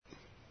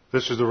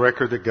This is the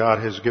record that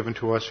God has given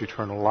to us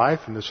eternal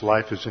life, and this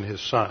life is in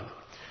His Son.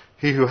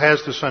 He who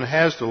has the Son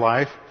has the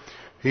life.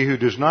 He who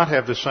does not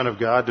have the Son of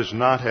God does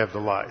not have the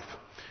life.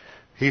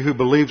 He who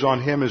believes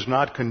on Him is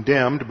not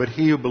condemned, but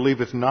he who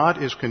believeth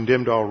not is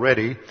condemned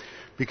already,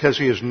 because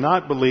he has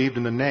not believed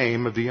in the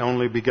name of the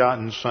only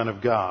begotten Son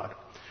of God.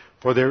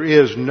 For there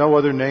is no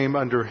other name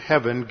under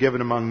heaven given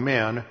among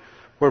men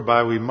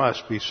whereby we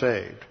must be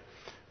saved.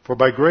 For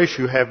by grace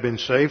you have been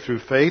saved through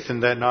faith,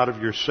 and that not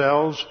of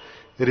yourselves.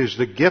 It is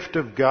the gift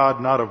of God,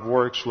 not of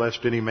works,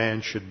 lest any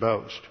man should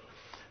boast.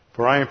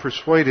 For I am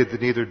persuaded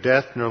that neither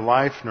death, nor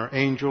life, nor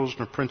angels,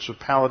 nor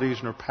principalities,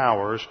 nor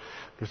powers,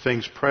 nor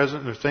things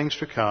present, nor things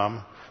to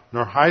come,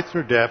 nor height,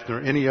 nor depth, nor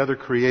any other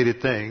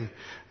created thing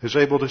is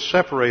able to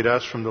separate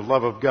us from the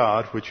love of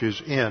God, which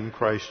is in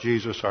Christ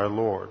Jesus our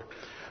Lord.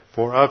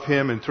 For of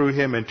Him, and through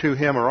Him, and to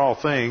Him are all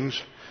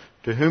things,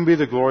 to whom be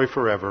the glory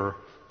forever.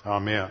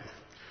 Amen.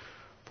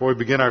 Before we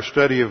begin our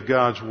study of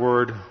God's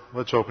Word,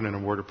 let's open in a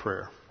word of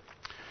prayer.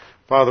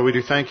 Father, we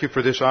do thank You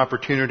for this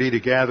opportunity to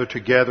gather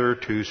together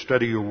to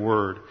study Your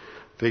Word,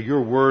 that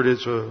Your Word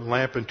is a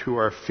lamp unto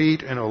our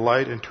feet and a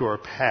light unto our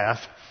path,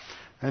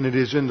 and it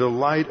is in the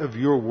light of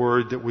Your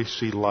Word that we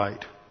see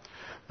light.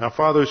 Now,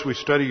 Father, as we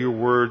study Your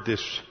Word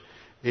this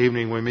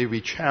evening, we may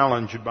be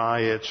challenged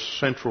by its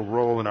central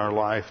role in our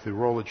life, the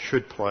role it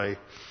should play,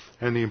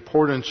 and the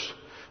importance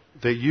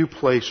that You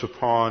place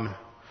upon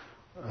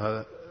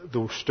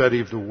the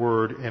study of the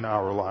Word in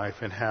our life,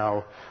 and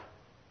how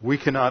we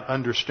cannot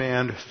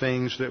understand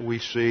things that we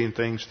see and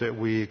things that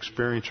we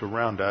experience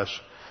around us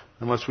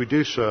unless we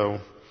do so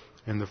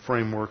in the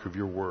framework of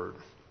Your Word.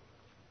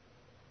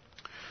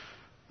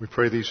 We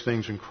pray these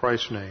things in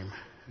Christ's name.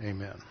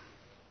 Amen.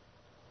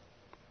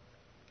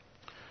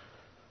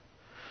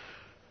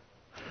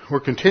 We're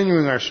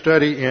continuing our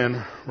study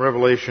in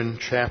Revelation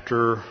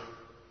chapter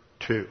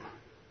 2.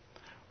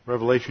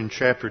 Revelation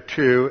chapter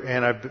 2,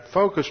 and I've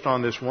focused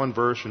on this one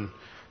verse and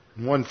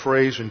one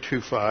phrase in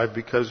 2:5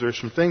 because there's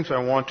some things I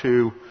want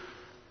to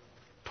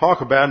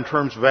talk about in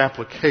terms of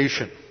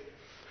application.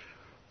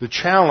 The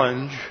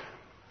challenge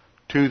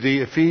to the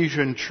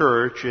Ephesian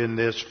church in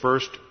this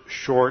first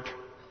short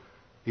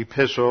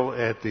epistle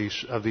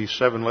of these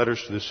 7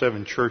 letters to the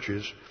 7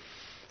 churches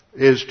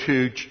is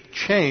to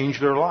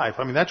change their life.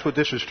 I mean, that's what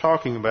this is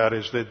talking about,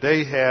 is that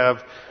they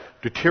have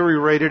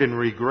deteriorated and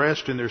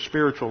regressed in their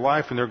spiritual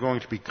life, and there are going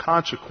to be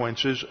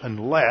consequences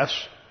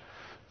unless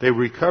they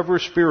recover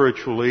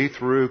spiritually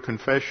through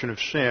confession of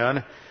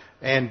sin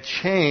and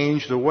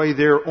change the way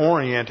they're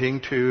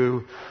orienting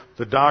to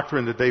the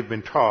doctrine that they've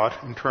been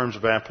taught in terms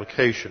of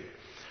application.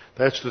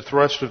 That's the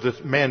thrust of the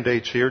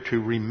mandates here,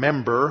 to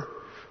remember,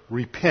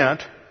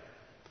 repent,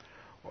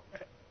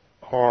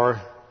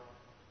 or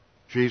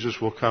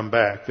Jesus will come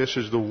back. This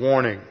is the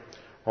warning.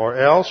 Or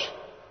else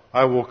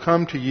I will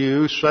come to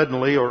you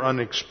suddenly or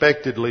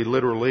unexpectedly,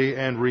 literally,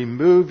 and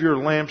remove your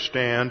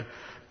lampstand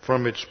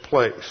from its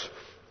place.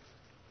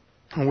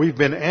 We've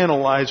been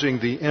analyzing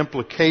the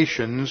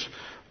implications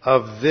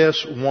of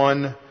this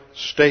one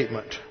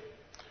statement,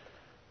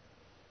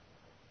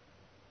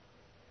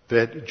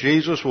 that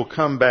Jesus will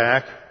come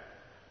back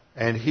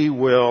and He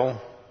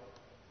will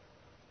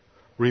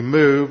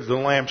remove the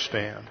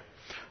lampstand.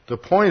 The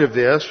point of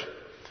this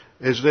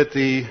is that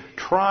the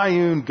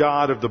triune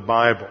God of the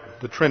Bible,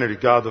 the Trinity,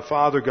 God the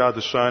Father, God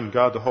the Son,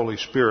 God the Holy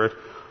Spirit,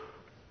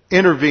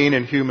 intervene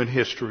in human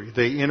history.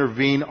 They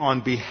intervene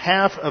on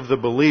behalf of the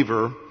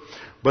believer,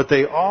 but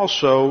they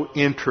also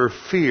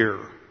interfere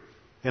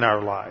in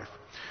our life.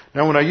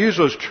 Now, when I use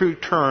those two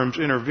terms,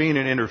 intervene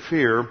and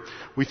interfere,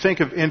 we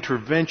think of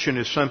intervention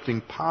as something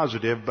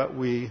positive, but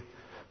we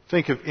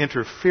think of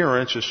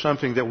interference as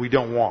something that we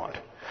don't want.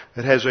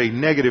 It has a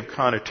negative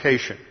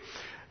connotation.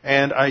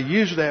 And I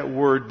use that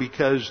word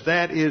because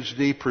that is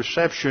the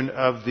perception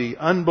of the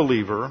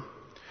unbeliever,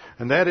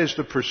 and that is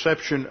the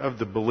perception of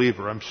the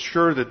believer. I'm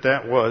sure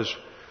that was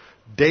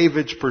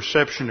David's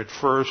perception at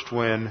first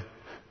when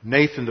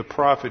Nathan the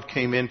prophet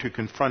came in to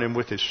confront him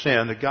with his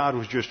sin, that God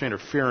was just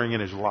interfering in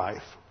his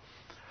life.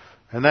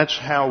 And that's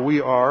how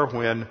we are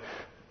when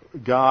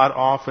God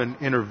often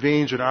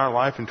intervenes in our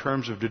life in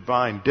terms of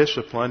divine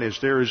discipline, is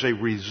there is a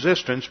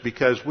resistance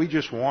because we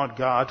just want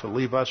God to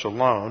leave us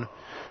alone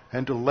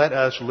and to let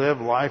us live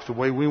life the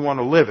way we want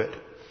to live it.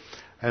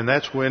 And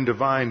that's when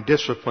divine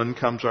discipline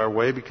comes our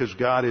way, because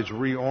God is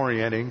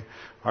reorienting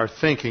our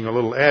thinking, a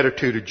little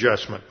attitude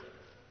adjustment.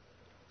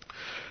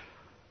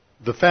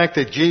 The fact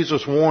that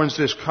Jesus warns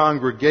this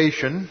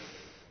congregation,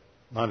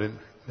 not in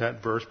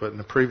that verse, but in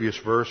the previous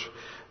verse,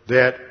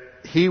 that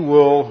He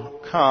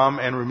will come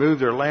and remove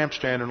their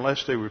lampstand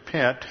unless they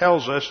repent,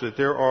 tells us that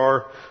there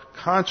are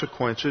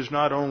consequences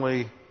not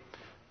only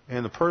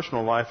in the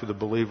personal life of the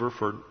believer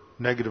for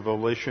negative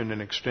volition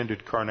and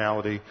extended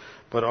carnality,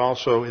 but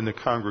also in the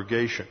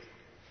congregation.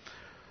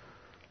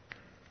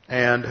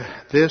 And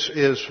this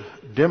is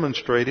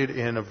demonstrated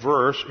in a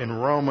verse in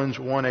Romans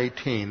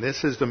 1:18.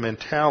 This is the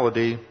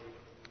mentality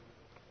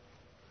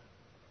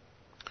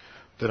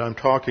that I'm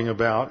talking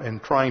about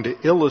and trying to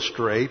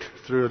illustrate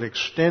through an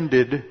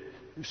extended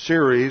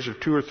series of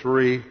 2 or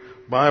 3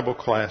 Bible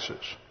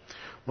classes.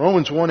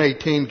 Romans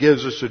 1:18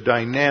 gives us a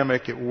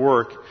dynamic at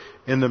work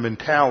in the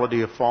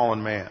mentality of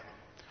fallen man.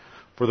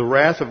 For the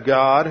wrath of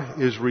God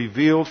is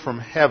revealed from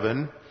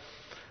heaven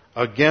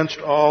against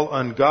all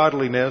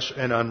ungodliness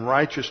and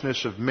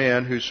unrighteousness of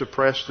men who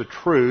suppress the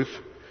truth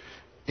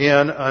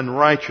in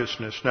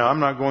unrighteousness. Now, I'm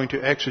not going to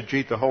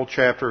exegete the whole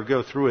chapter or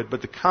go through it,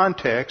 but the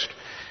context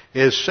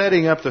is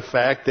setting up the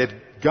fact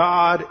that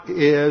God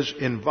is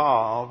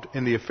involved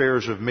in the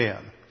affairs of men.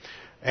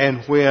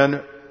 And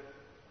when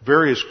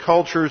various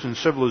cultures and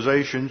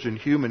civilizations in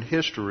human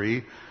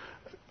history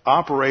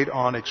operate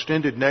on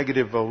extended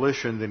negative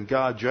volition, then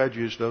God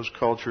judges those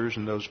cultures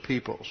and those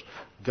peoples.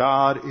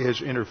 God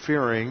is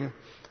interfering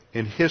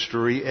in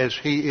history as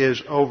He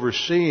is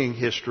overseeing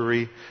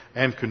history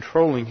and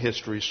controlling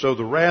history. So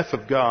the wrath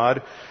of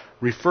God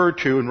referred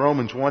to in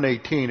Romans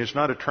 1:18 is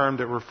not a term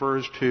that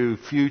refers to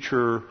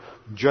future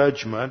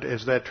judgment,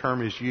 as that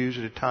term is used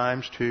at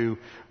times to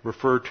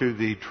refer to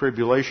the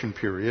tribulation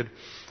period,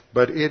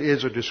 but it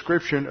is a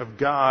description of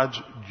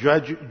God's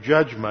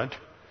judgment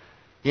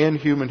in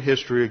human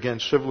history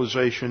against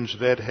civilizations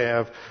that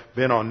have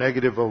been on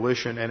negative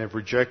volition and have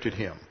rejected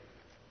Him.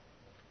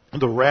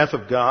 The wrath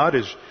of God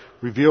is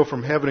revealed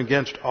from heaven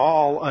against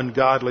all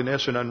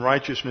ungodliness and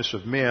unrighteousness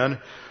of men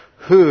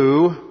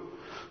who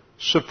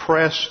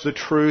suppress the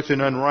truth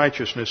in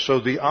unrighteousness. So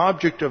the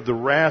object of the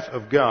wrath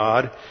of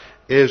God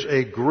is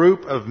a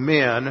group of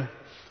men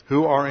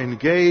who are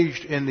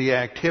engaged in the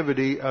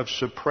activity of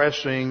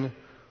suppressing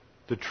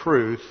the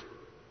truth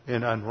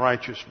in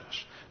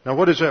unrighteousness. Now,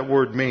 what does that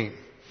word mean?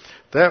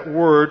 That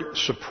word,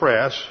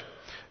 suppress,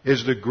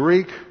 is the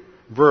Greek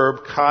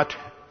verb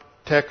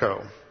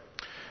kateko.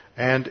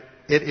 And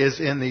it is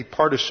in the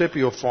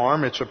participial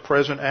form. It's a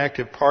present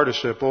active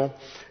participle.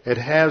 It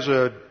has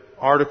an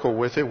article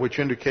with it which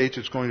indicates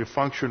it's going to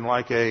function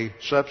like a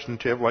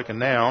substantive, like a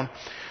noun.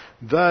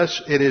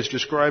 Thus, it is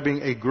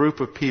describing a group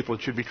of people.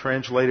 It should be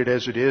translated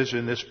as it is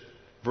in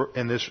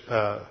this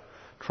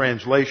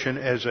translation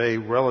as a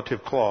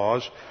relative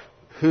clause,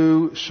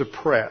 who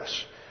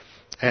suppress.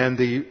 And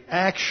the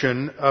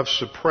action of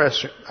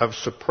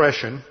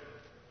suppression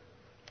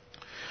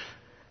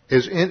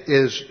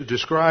is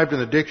described in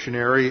the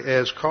dictionary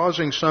as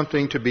causing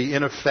something to be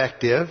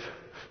ineffective,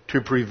 to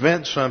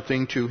prevent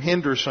something, to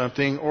hinder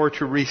something, or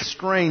to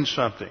restrain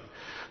something.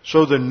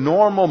 So the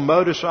normal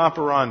modus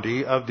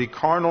operandi of the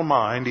carnal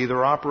mind,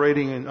 either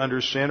operating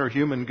under sin or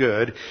human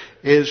good,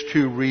 is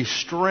to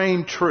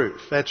restrain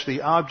truth. That's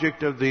the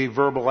object of the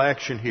verbal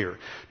action here.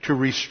 To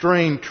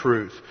restrain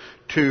truth,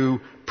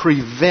 to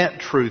prevent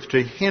truth,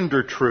 to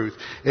hinder truth.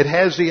 It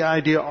has the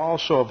idea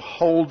also of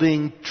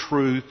holding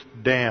truth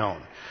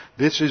down.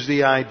 This is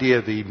the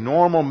idea. The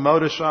normal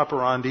modus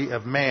operandi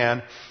of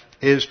man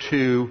is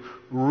to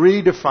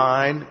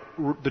redefine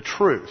the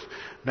truth.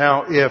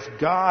 Now, if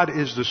God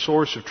is the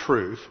source of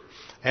truth,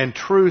 and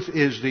truth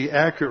is the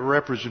accurate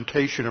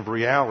representation of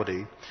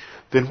reality,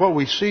 then what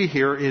we see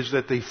here is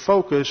that the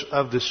focus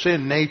of the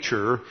sin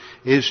nature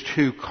is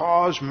to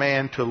cause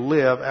man to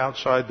live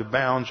outside the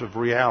bounds of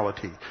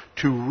reality,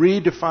 to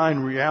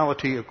redefine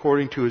reality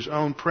according to his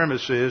own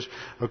premises,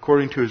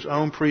 according to his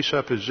own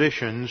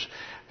presuppositions,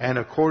 and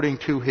according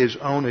to his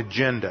own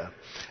agenda.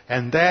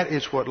 And that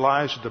is what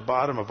lies at the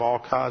bottom of all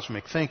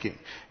cosmic thinking.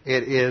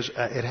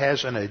 It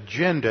has an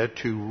agenda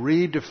to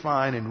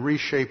redefine and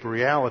reshape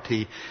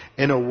reality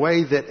in a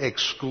way that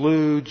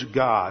excludes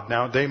God.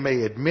 Now, they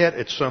may admit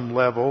at some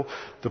level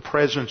the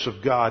presence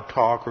of God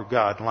talk or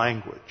God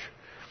language,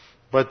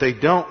 but they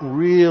don't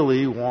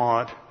really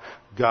want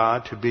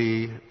God to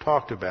be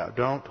talked about.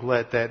 Don't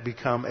let that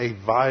become a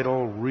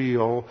vital,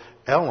 real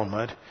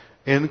element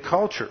in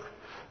culture.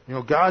 You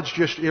know, God's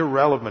just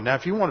irrelevant. Now,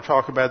 if you want to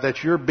talk about it,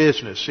 that's your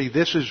business. See,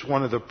 this is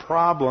one of the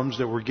problems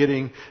that we're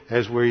getting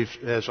as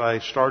I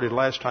started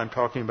last time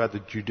talking about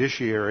the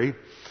judiciary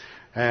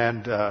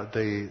and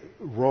the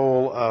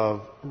role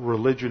of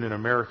religion in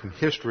American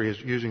history, is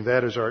using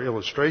that as our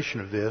illustration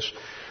of this.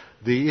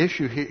 The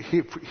issue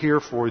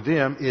here for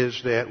them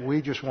is that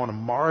we just want to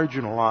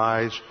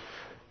marginalize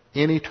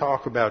any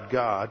talk about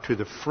God to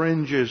the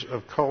fringes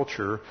of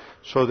culture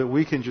so that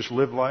we can just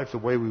live life the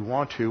way we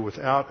want to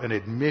without an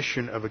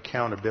admission of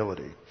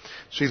accountability.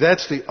 See,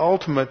 that's the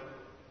ultimate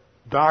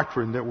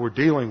doctrine that we're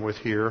dealing with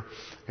here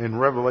in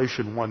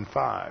Revelation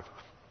 1:5.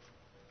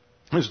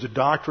 Is the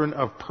doctrine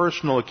of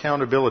personal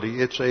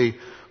accountability. It's a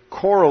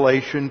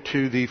correlation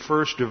to the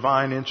first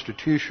divine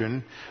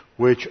institution,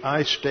 which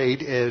I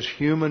state as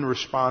human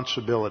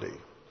responsibility.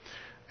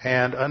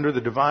 And under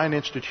the divine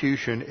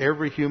institution,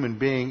 every human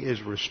being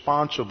is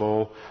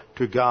responsible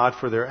to God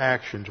for their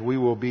actions. We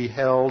will be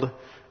held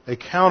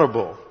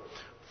accountable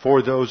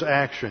for those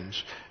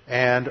actions.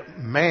 And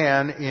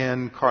man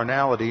in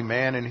carnality,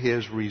 man in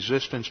his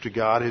resistance to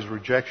God, his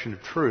rejection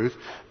of truth,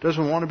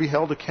 doesn't want to be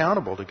held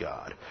accountable to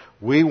God.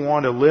 We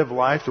want to live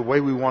life the way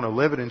we want to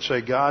live it and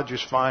say, God,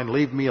 just fine,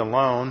 leave me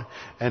alone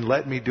and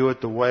let me do it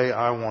the way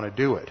I want to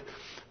do it.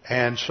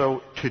 And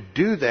so to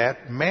do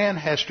that, man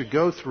has to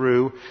go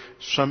through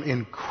some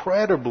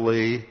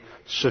incredibly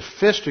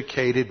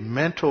sophisticated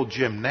mental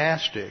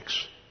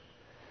gymnastics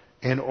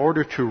in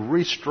order to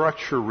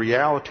restructure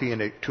reality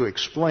and to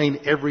explain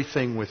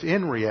everything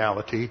within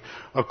reality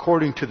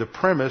according to the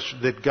premise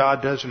that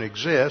God doesn't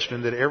exist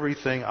and that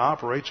everything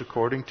operates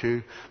according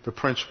to the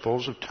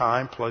principles of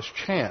time plus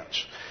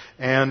chance.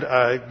 And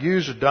I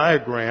use a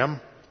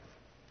diagram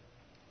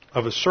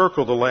of a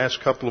circle the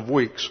last couple of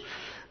weeks.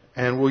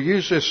 And we'll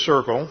use this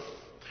circle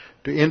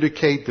to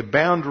indicate the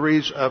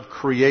boundaries of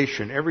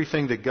creation.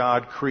 Everything that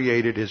God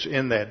created is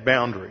in that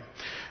boundary.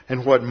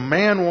 And what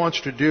man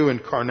wants to do in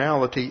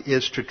carnality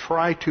is to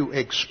try to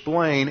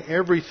explain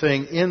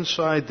everything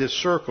inside this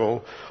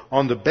circle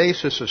on the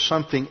basis of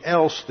something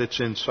else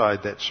that's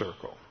inside that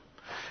circle.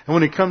 And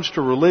when it comes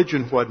to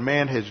religion, what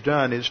man has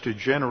done is to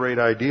generate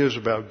ideas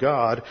about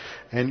God.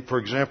 And, for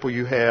example,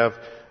 you have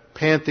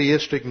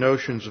pantheistic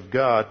notions of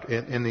God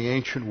in the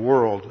ancient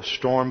world.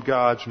 Storm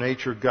gods,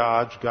 nature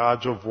gods,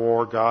 gods of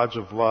war, gods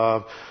of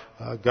love,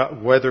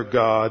 weather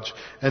gods.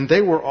 And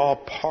they were all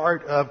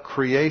part of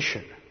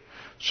creation.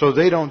 So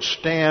they don't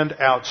stand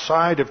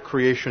outside of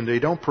creation. They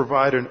don't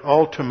provide an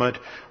ultimate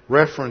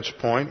reference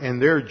point, and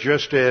they're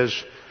just as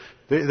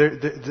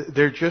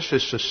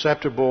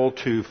susceptible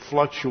to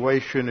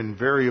fluctuation and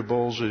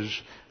variables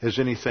as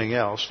anything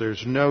else.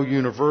 There's no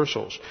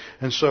universals.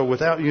 And so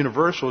without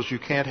universals, you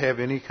can't have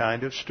any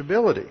kind of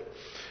stability.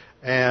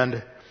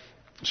 And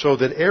so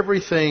that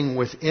everything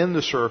within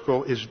the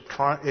circle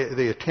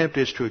the attempt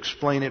is to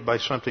explain it by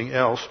something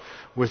else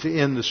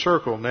within the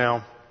circle.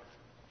 Now,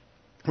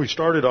 we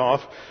started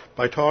off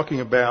by talking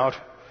about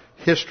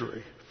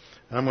history.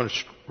 And I'm going to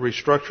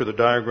restructure the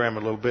diagram a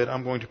little bit.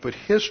 I'm going to put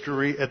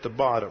history at the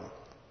bottom.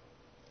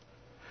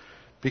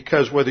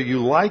 Because whether you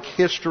like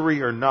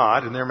history or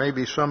not, and there may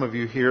be some of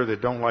you here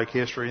that don't like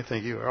history and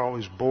think you're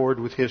always bored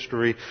with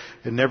history,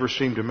 it never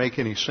seemed to make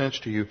any sense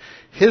to you.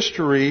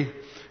 History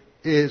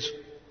is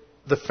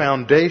the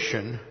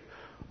foundation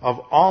of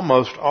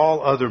almost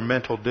all other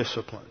mental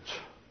disciplines.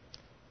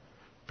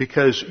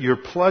 Because you're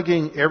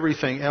plugging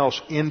everything else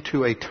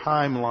into a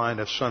timeline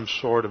of some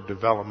sort of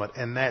development,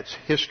 and that's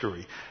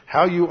history.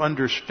 How you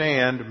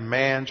understand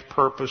man's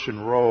purpose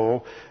and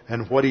role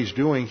and what he's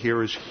doing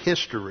here is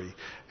history.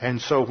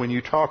 And so when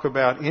you talk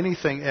about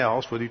anything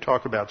else, whether you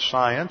talk about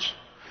science,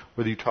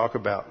 whether you talk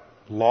about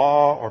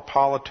law or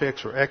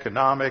politics or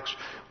economics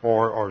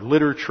or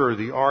literature or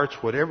the arts,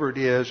 whatever it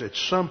is, at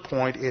some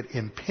point it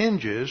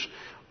impinges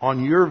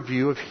on your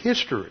view of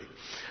history.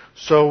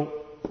 So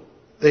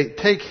they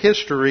take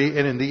history,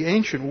 and in the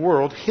ancient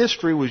world,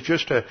 history was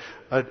just a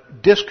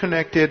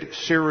disconnected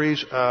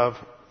series of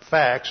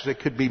facts that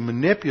could be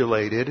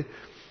manipulated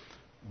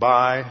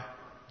by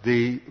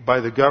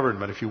the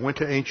government. If you went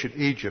to ancient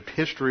Egypt,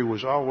 history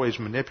was always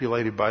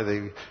manipulated by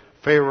the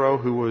Pharaoh,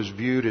 who was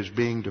viewed as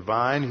being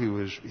divine,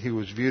 he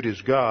was viewed as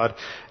God.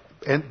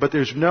 But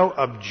there's no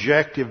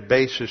objective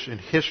basis in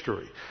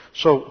history.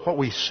 So what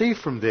we see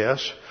from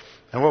this,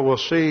 and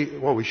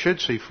what we should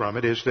see from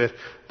it, is that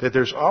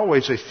there's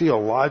always a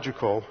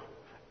theological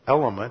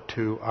element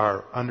to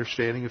our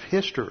understanding of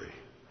history.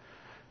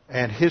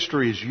 And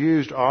history is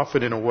used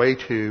often in a way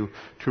to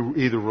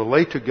either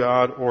relate to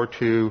God or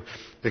to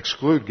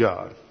exclude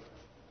God.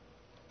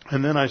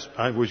 And then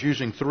I was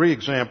using three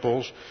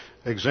examples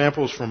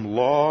from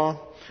law,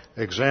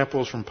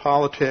 examples from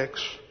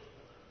politics,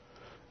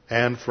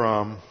 and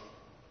from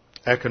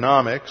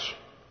economics.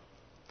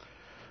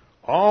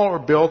 All are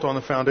built on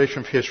the foundation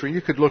of history.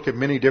 You could look at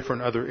many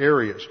different other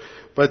areas.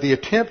 But the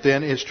attempt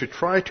then is to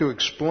try to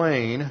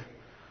explain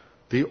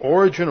the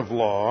origin of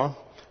law,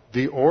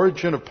 the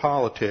origin of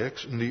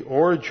politics, and the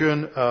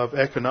origin of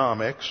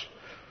economics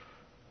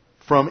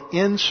from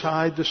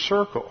inside the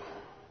circle.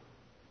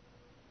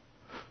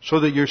 So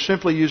that you're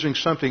simply using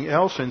something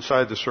else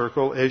inside the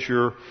circle as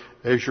your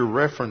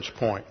reference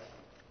point.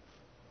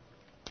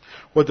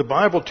 What the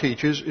Bible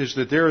teaches is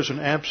that there is an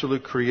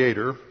absolute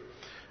creator,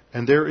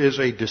 and there is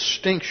a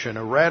distinction,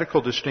 a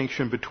radical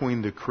distinction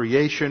between the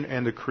creation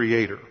and the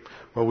creator,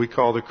 what we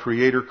call the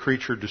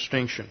creator-creature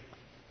distinction.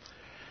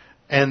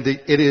 And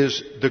it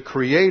is the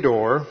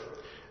creator,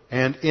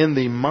 and in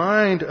the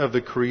mind of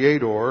the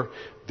creator,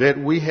 that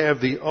we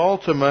have the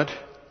ultimate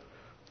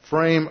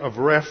frame of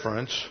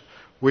reference,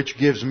 which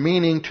gives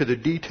meaning to the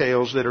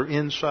details that are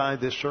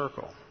inside this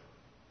circle.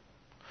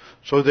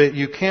 So that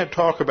you can't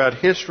talk about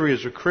history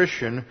as a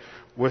Christian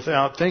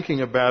without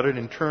thinking about it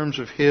in terms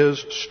of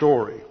his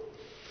story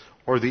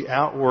or the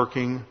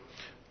outworking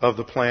of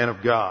the plan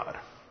of God.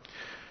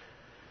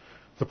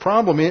 The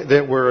problem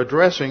that we're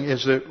addressing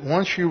is that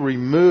once you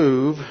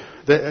remove,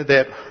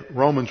 that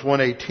Romans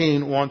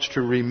 1:18 wants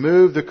to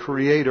remove the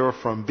Creator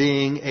from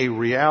being a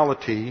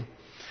reality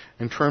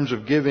in terms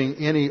of giving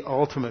any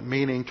ultimate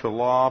meaning to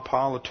law,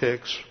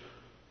 politics,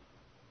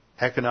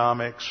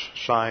 economics,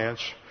 science,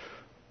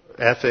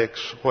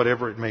 ethics,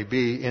 whatever it may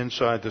be,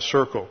 inside the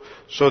circle.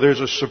 So there's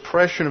a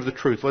suppression of the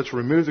truth. Let's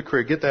remove the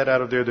Creator, get that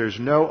out of there. There's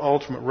no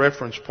ultimate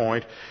reference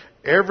point.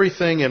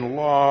 Everything in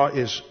law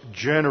is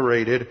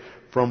generated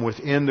from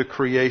within the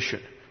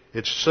creation.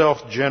 It's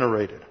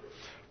self-generated.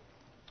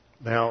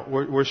 Now,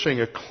 we're seeing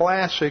a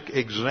classic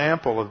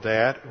example of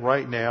that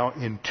right now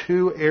in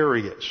two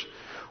areas.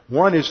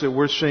 One is that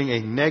we're seeing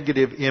a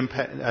negative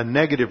impact, a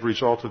negative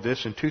result of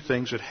this in two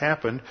things that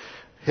happened,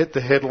 hit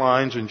the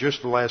headlines in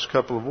just the last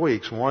couple of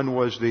weeks. One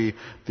was the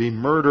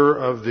murder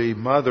of the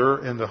mother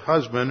and the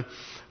husband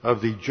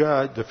of the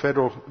judge, the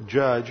federal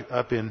judge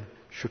up in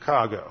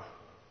Chicago.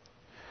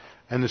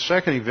 And the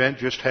second event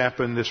just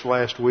happened this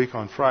last week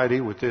on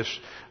Friday with this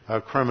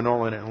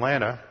criminal in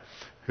Atlanta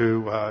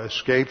who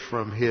escaped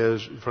from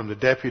the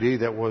deputy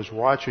that was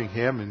watching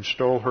him and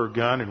stole her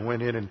gun and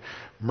went in and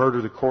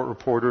murdered the court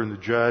reporter and the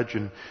judge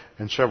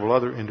and several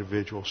other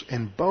individuals.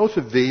 And both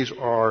of these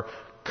are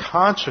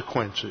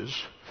consequences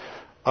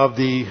of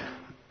the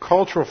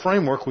cultural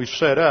framework we've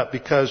set up,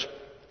 because,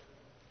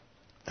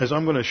 as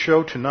I'm going to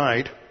show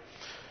tonight,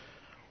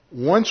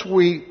 once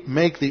we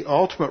make the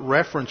ultimate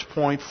reference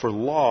point for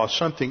law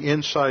something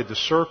inside the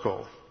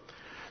circle,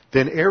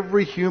 then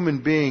every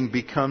human being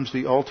becomes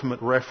the ultimate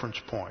reference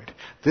point.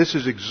 This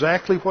is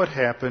exactly what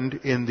happened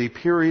in the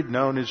period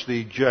known as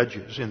the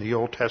Judges in the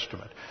Old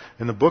Testament.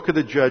 In the book of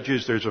the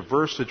Judges, there's a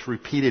verse that's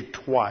repeated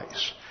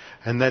twice,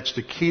 and that's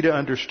the key to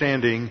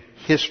understanding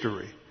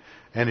history.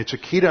 And it's a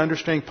key to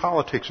understanding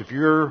politics. If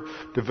you're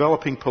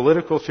developing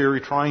political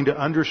theory, trying to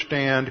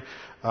understand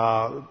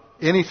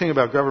anything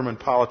about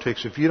government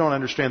politics, if you don't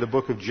understand the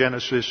book of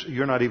Genesis,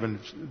 you're not even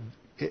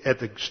at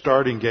the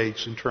starting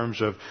gates in terms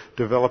of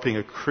developing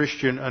a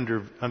Christian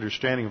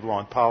understanding of law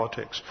and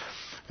politics.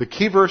 The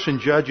key verse in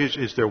Judges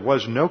is there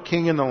was no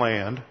king in the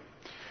land.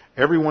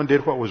 Everyone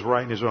did what was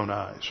right in his own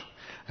eyes.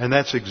 And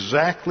that's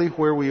exactly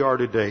where we are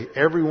today.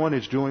 Everyone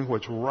is doing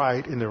what's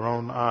right in their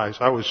own eyes.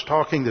 I was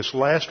talking this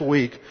last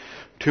week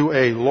to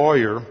a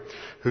lawyer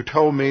who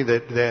told me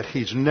that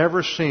he's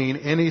never seen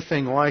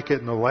anything like it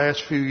in the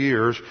last few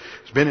years.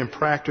 He's been in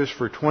practice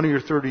for 20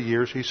 or 30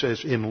 years. He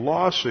says in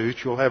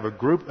lawsuits, you'll have a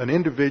group, an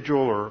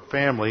individual or a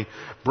family,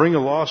 bring a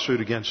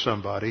lawsuit against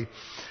somebody,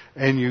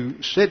 and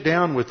you sit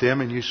down with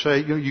them and you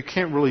say, you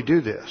can't really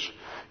do this.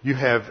 You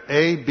have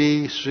A,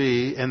 B,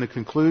 C, and the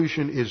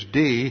conclusion is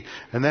D,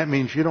 and that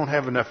means you don't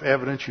have enough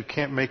evidence, you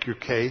can't make your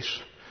case,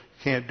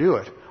 you can't do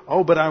it.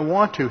 Oh, but I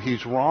want to.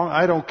 He's wrong.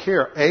 I don't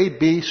care. A,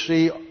 B,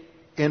 C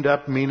end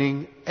up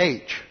meaning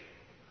H.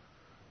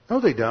 No,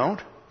 they don't.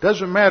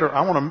 Doesn't matter.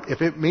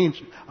 It'll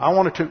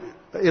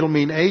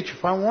mean H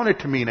if I want it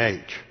to mean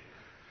H.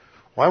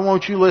 Why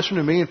won't you listen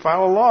to me and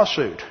file a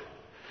lawsuit?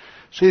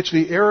 See, it's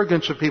the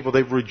arrogance of people.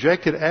 They've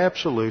rejected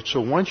absolutes.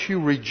 So once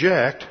you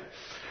reject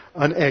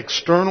an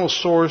external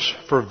source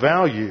for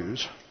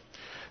values,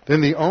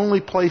 then the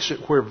only place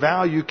where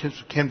value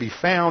can be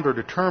found or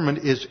determined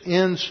is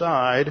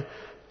inside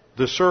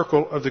the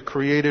circle of the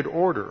created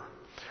order.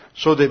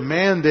 So that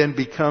man then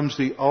becomes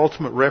the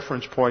ultimate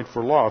reference point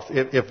for law.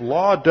 If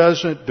law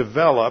doesn't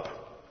develop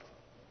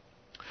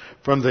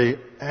from the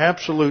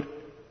absolute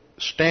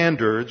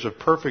standards of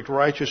perfect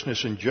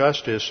righteousness and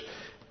justice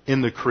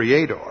in the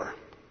Creator,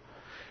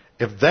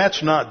 if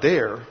that's not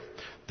there,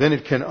 then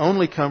it can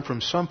only come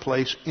from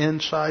someplace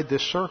inside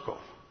this circle.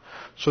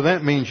 So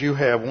that means you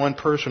have one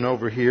person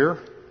over here,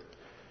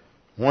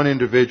 one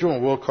individual,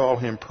 and we'll call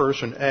him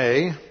person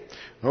A.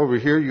 And over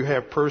here you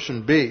have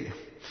person B.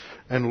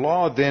 And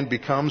law then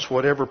becomes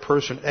whatever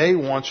person A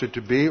wants it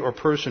to be or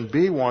person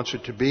B wants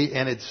it to be,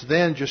 and it's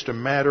then just a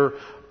matter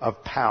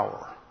of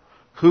power.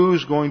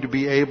 Who's going to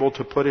be able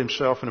to put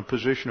himself in a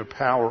position of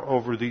power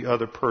over the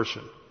other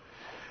person?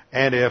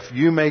 And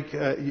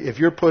if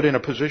you're put in a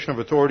position of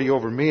authority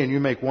over me and you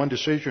make one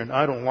decision and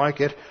I don't like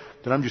it,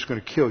 then I'm just going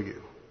to kill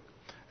you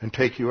and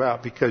take you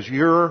out because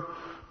your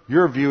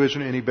view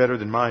isn't any better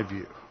than my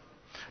view.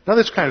 Now,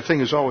 this kind of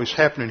thing has always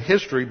happened in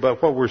history,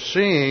 but what we're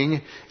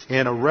seeing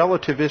in a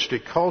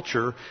relativistic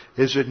culture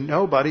is that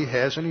nobody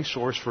has any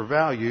source for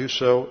values,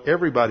 so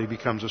everybody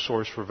becomes a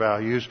source for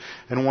values.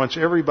 And once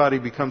everybody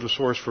becomes a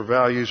source for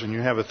values and you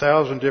have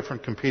 1,000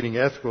 different competing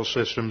ethical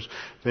systems,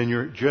 then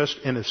you're just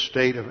in a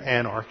state of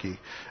anarchy.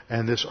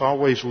 And this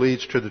always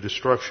leads to the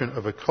destruction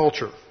of a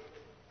culture.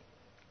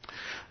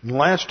 And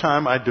last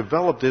time I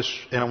developed this,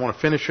 and I want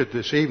to finish it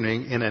this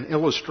evening, in an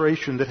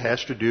illustration that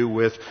has to do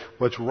with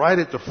what's right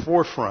at the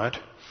forefront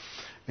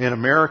in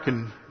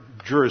American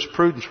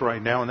jurisprudence right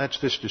now, and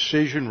that's this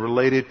decision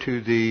related to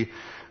the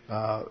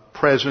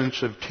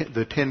presence of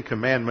the Ten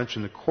Commandments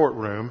in the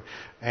courtroom,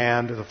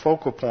 and the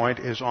focal point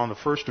is on the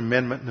First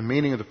Amendment and the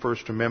meaning of the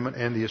First Amendment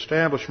and the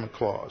Establishment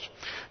Clause.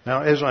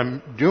 Now, as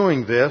I'm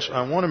doing this,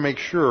 I want to make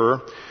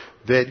sure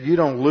that you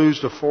don't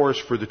lose the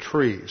forest for the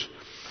trees.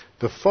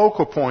 The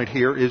focal point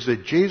here is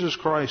that Jesus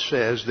Christ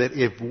says that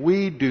if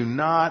we do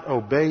not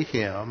obey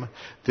Him,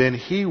 then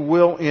He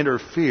will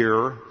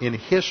interfere in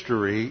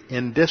history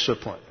in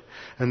discipline.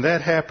 And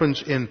that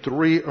happens in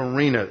three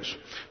arenas.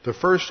 The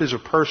first is a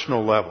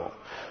personal level.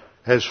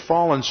 As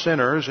fallen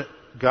sinners,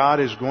 God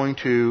is going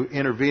to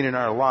intervene in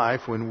our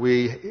life when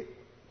we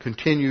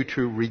continue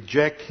to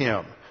reject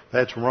Him.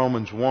 That's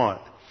Romans 1.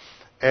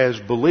 As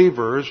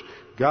believers,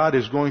 God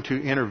is going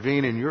to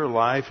intervene in your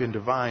life in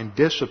divine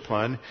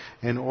discipline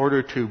in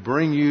order to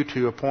bring you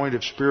to a point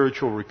of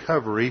spiritual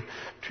recovery,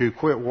 to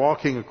quit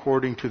walking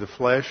according to the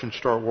flesh and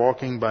start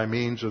walking by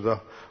means of the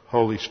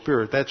Holy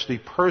Spirit. That's the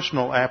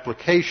personal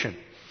application.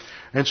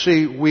 And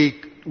see,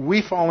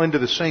 we fall into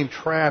the same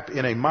trap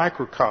in a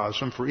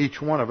microcosm for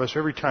each one of us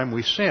every time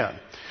we sin.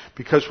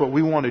 Because what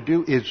we want to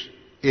do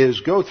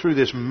is go through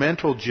this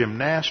mental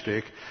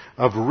gymnastic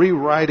of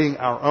rewriting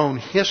our own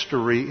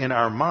history in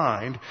our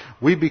mind.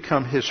 We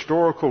become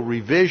historical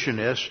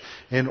revisionists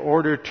in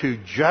order to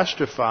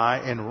justify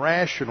and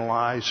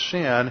rationalize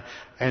sin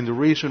and the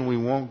reason we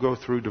won't go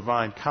through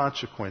divine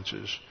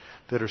consequences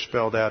that are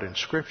spelled out in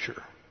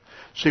Scripture.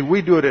 See,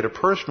 we do it at a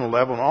personal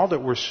level, and all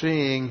that we're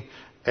seeing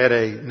at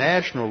a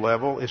national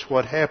level is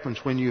what happens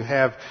when you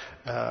have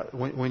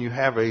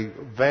a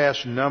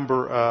vast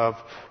number of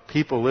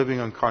people living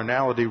on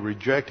carnality,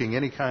 rejecting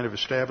any kind of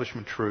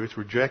establishment truth,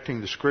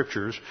 rejecting the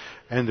Scriptures,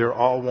 and they're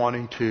all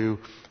wanting to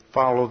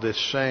follow this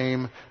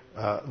same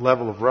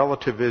level of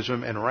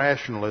relativism and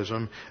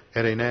rationalism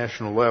at a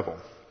national level.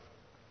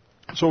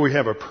 So we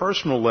have a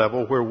personal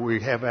level where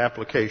we have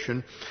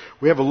application.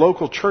 We have a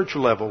local church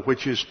level,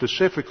 which is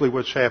specifically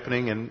what's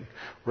happening in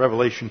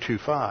Revelation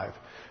 2:5.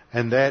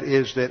 And that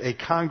is that a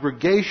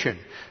congregation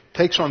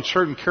takes on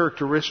certain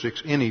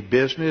characteristics. Any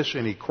business,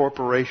 any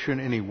corporation,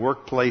 any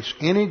workplace,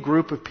 any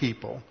group of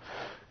people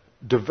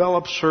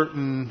develop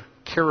certain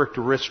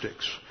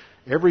characteristics.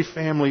 Every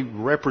family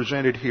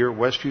represented here at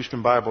West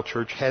Houston Bible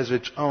Church has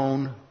its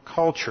own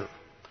culture.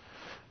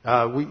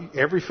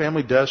 Every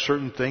family does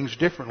certain things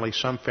differently.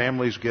 Some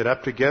families get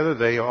up together.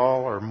 They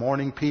all are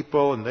morning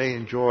people and they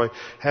enjoy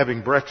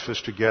having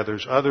breakfast together.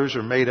 Others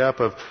are made up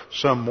of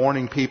some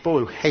morning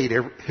people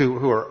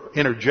who are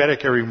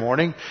energetic every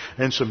morning,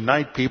 and some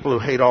night people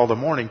who hate all the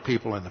morning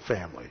people in the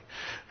family.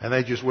 And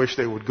they just wish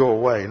they would go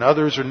away. And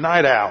others are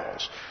night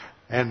owls.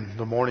 And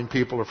the morning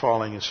people are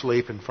falling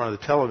asleep in front of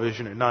the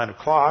television at 9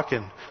 o'clock,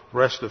 and the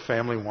rest of the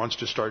family wants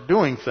to start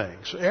doing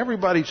things.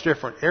 Everybody's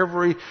different.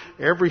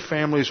 Every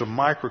family is a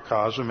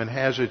microcosm and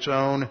has its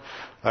own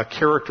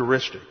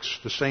characteristics.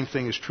 The same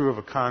thing is true of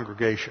a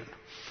congregation.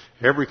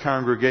 Every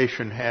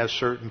congregation has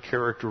certain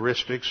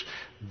characteristics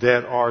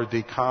that are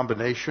the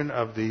combination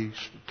of the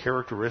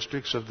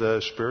characteristics of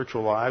the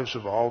spiritual lives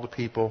of all the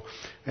people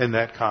in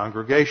that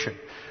congregation.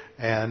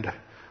 And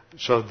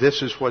so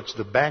this is what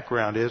the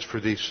background is for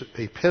these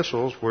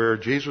epistles, where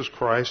Jesus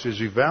Christ is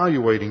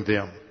evaluating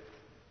them.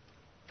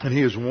 And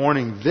He is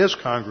warning this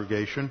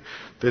congregation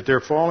that they're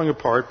falling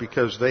apart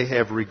because they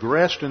have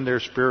regressed in their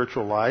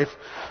spiritual life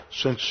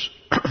since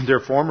their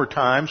former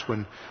times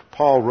when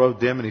Paul wrote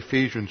them in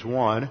Ephesians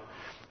 1.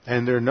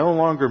 And they're no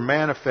longer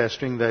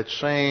manifesting that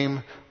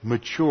same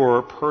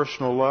mature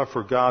personal love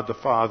for God the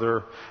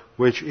Father,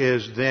 which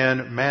is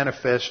then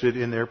manifested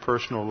in their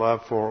personal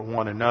love for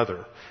one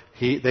another.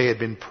 They had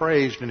been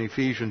praised in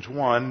Ephesians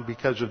 1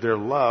 because of their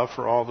love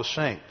for all the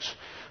saints.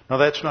 Now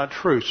that's not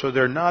true. So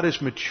they're not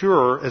as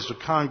mature as a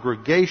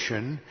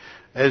congregation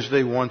as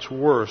they once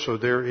were. So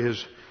there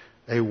is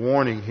a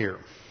warning here.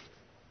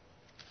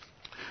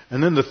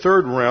 And then the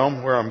third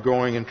realm where I'm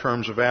going in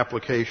terms of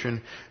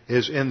application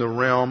is in the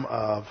realm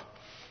of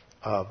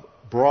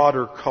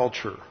broader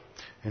culture,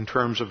 in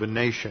terms of a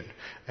nation.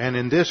 And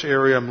in this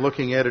area I'm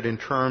looking at it in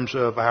terms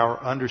of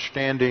our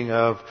understanding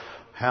of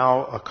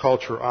how a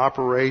culture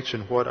operates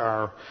and what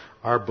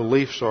our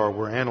beliefs are.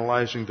 We're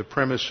analyzing the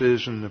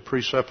premises and the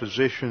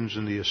presuppositions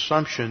and the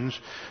assumptions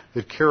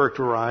that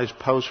characterize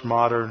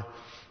postmodern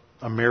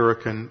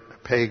American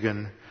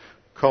pagan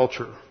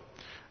culture.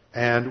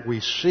 And we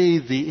see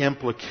the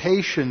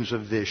implications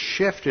of this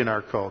shift in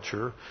our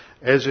culture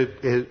as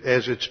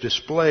it's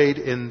displayed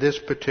in this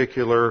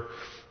particular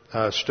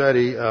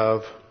study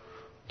of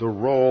the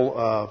role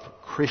of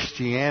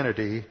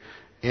Christianity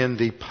in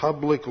the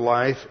public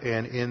life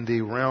and in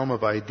the realm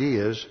of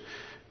ideas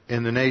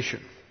in the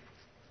nation.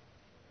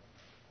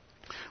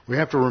 We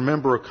have to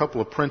remember a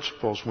couple of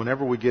principles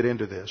whenever we get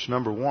into this.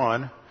 Number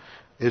one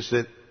is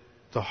that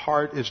the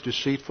heart is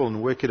deceitful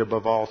and wicked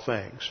above all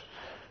things.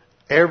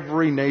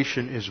 Every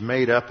nation is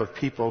made up of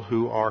people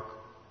who are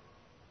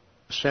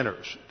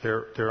sinners.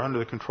 They're under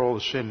the control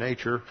of sin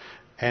nature,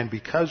 and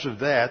because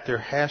of that, there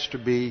has to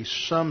be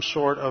some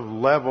sort of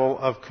level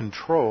of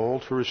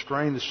control to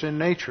restrain the sin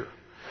nature.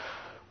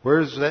 Where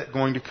is that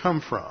going to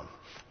come from?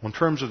 Well, in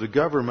terms of the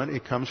government,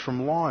 it comes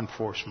from law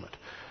enforcement.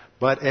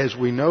 But as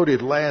we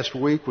noted last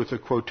week with a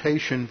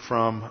quotation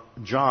from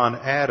John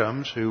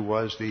Adams, who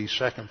was the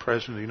second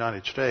president of the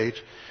United States,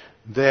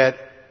 that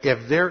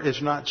if there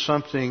is not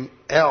something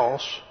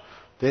else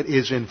that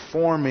is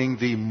informing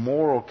the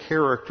moral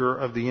character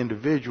of the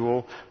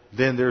individual,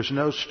 then there's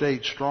no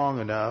state strong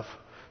enough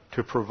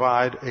to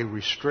provide a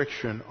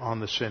restriction on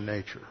the sin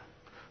nature.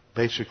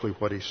 Basically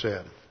what he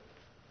said.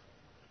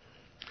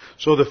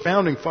 So the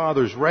Founding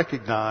Fathers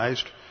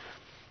recognized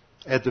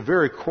at the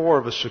very core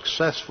of a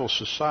successful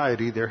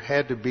society there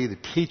had to be the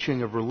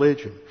teaching of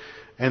religion.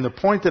 And the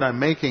point that I'm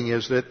making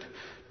is that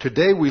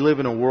Today we live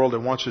in a world that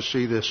wants to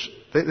see this,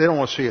 they don't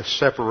want to see a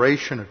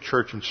separation of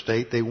church and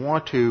state. They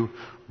want to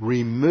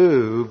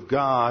remove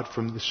God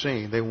from the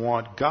scene. They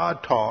want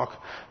God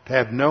talk to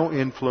have no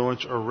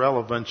influence or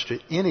relevance to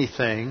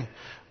anything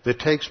that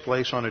takes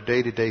place on a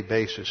day-to-day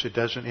basis. It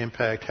doesn't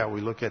impact how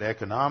we look at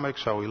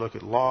economics, how we look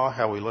at law,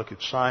 how we look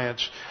at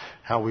science,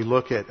 how we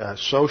look at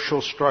social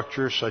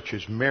structures such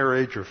as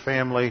marriage or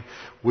family.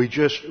 We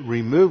just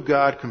remove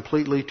God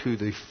completely to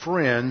the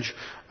fringe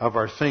of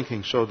our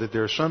thinking, so that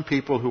there are some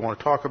people who want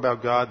to talk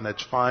about God, and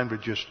that's fine,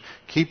 but just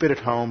keep it at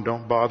home.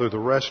 Don't bother the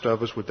rest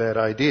of us with that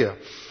idea.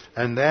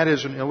 And that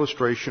is an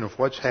illustration of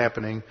what's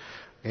happening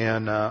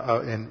in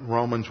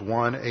Romans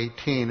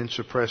 1:18 in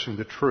suppressing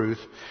the truth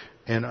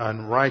and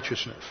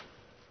unrighteousness.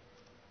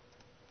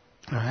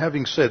 Now,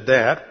 having said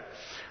that,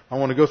 I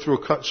want to go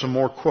through some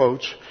more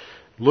quotes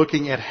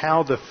looking at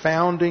how the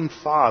founding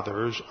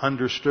fathers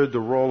understood the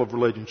role of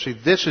religion. See,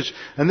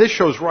 this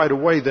shows right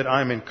away that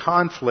I'm in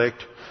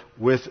conflict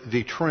with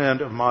the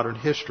trend of modern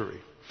history.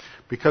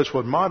 Because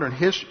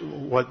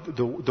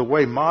the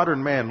way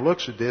modern man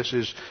looks at this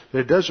is that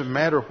it doesn't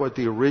matter what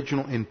the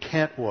original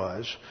intent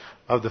was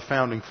of the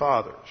founding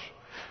fathers.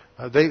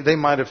 They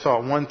might have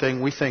thought one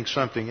thing, we think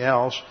something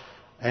else.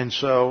 And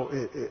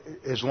so,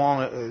 as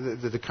long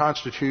as the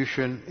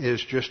Constitution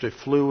is just a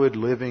fluid,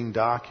 living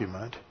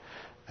document,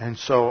 and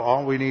so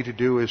all we need to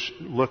do is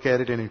look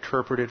at it and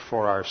interpret it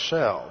for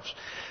ourselves.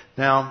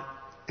 Now,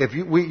 if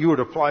you would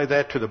apply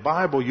that to the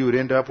Bible, you would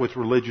end up with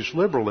religious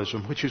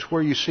liberalism, which is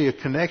where you see a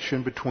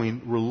connection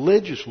between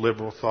religious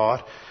liberal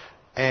thought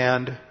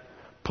and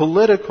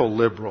political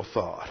liberal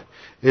thought.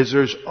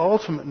 There's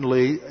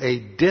ultimately a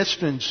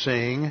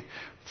distancing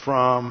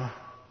from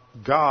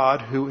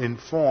God, who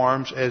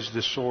informs as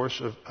the source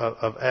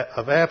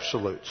of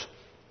absolutes.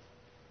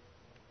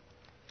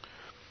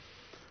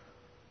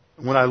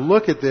 When I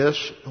look at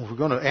this, we're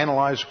going to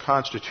analyze the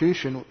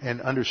Constitution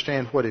and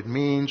understand what it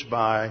means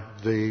by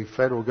the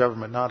federal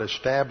government not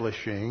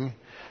establishing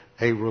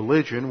a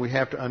religion. We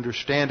have to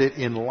understand it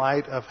in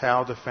light of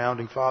how the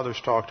founding fathers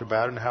talked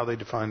about it and how they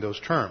defined those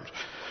terms.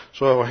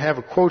 So I have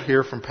a quote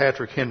here from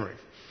Patrick Henry,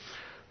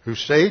 who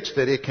states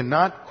that it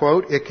cannot,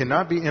 quote, "It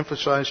cannot be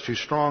emphasized too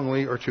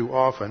strongly or too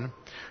often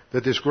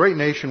that this great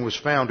nation was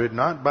founded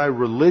not by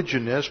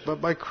religionists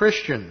but by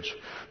Christians,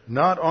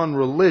 not on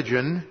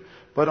religion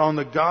but on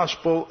the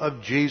gospel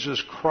of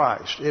Jesus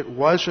Christ." It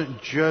wasn't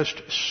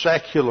just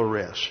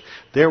secularists.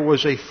 There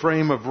was a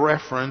frame of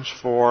reference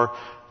for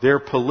their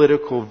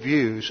political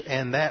views,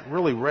 and that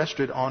really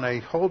rested on a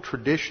whole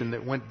tradition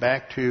that went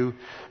back to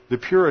the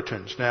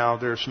Puritans. Now,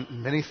 there's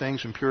many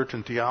things in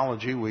Puritan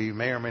theology we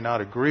may or may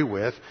not agree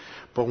with,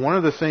 but one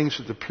of the things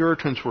that the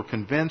Puritans were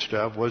convinced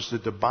of was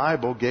that the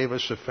Bible gave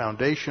us a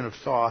foundation of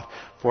thought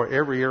for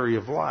every area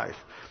of life.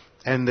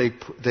 And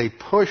they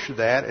pushed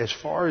that as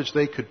far as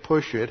they could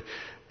push it,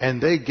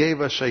 and they gave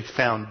us a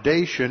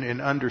foundation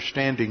in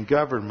understanding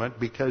government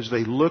because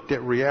they looked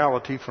at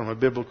reality from a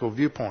biblical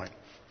viewpoint.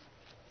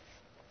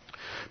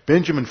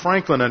 Benjamin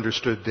Franklin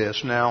understood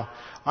this. Now,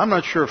 I'm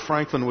not sure if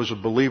Franklin was a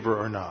believer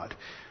or not.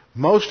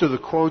 Most of the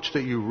quotes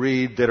that you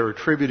read that are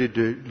attributed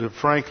to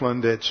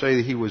Franklin that say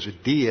that he was a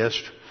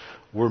deist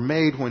were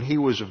made when he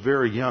was a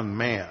very young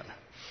man.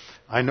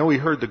 I know he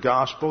heard the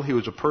gospel. He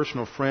was a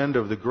personal friend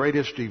of the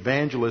greatest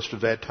evangelist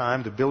of that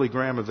time. The Billy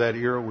Graham of that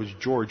era was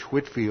George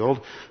Whitefield,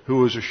 who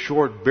was a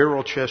short,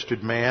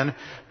 barrel-chested man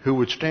who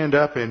would stand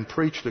up and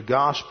preach the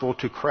gospel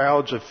to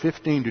crowds of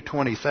 15 to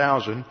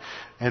 20,000.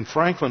 And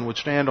Franklin would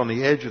stand on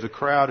the edge of the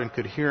crowd and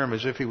could hear him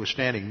as if he was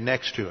standing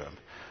next to him.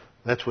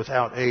 That's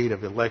without aid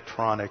of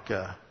electronic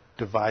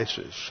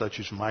devices such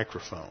as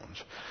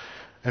microphones.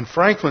 And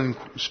Franklin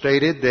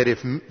stated that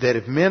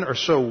if men are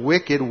so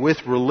wicked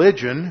with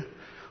religion,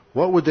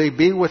 what would they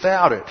be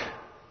without it?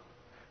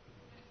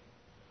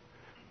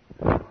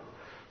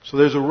 So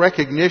there's a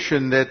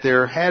recognition that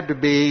there had to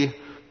be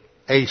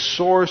a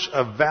source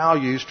of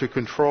values to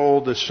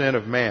control the sin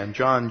of man.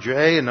 John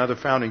Jay, another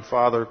founding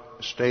father,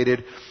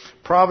 stated,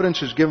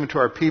 "Providence has given to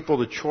our people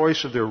the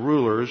choice of their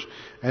rulers,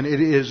 and it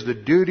is the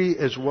duty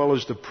as well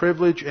as the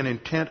privilege and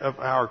intent of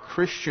our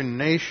Christian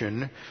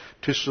nation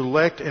to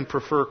select and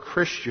prefer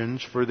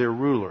Christians for their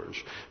rulers."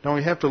 Now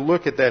we have to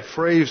look at that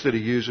phrase that he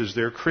uses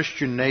there,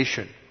 Christian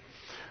nation.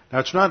 Now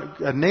it's not,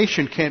 a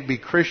nation can't be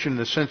Christian in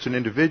the sense an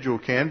individual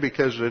can,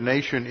 because a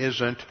nation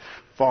isn't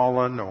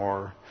fallen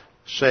or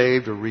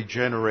saved or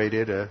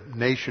regenerated. A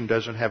nation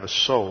doesn't have a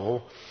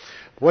soul.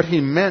 What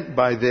he meant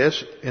by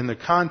this in the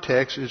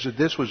context is that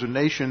this was a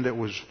nation that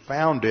was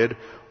founded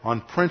on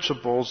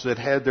principles that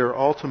had their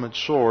ultimate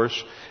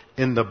source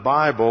in the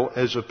Bible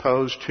as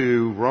opposed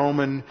to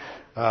Roman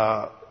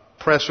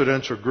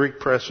precedents or Greek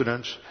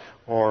precedents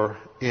or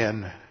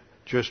in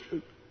just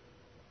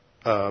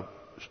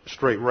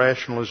straight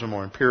rationalism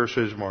or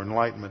empiricism or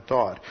Enlightenment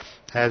thought.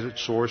 It has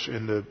its source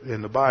in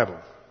the Bible.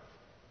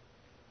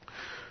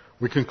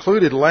 We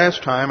concluded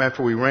last time,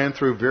 after we ran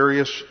through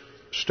various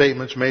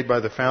statements made by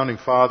the Founding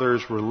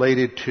Fathers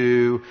related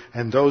to,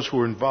 and those who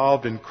were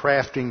involved in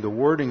crafting the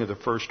wording of the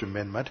First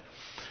Amendment,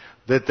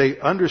 that they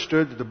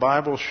understood that the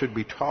Bible should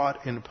be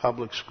taught in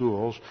public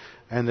schools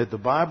and that the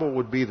Bible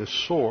would be the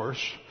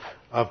source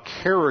of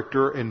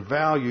character and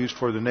values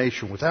for the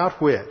nation, without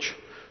which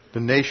the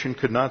nation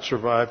could not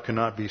survive, could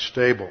not be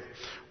stable.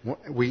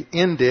 We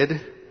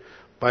ended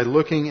by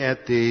looking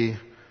at a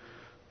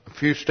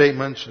few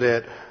statements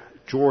that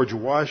George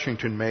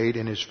Washington made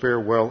in his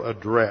farewell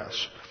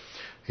address.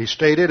 He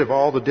stated, of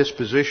all the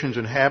dispositions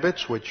and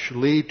habits which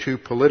lead to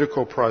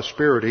political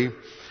prosperity,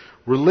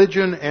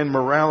 religion and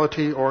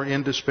morality are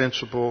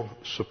indispensable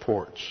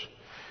supports.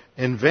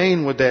 In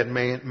vain would that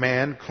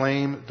man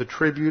claim the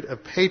tribute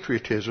of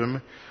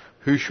patriotism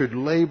who should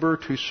labor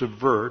to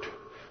subvert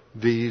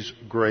these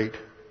great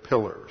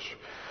pillars.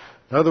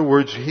 In other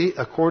words,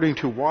 according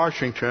to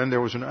Washington,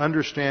 there was an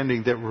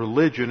understanding that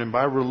religion, and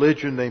by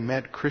religion they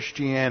meant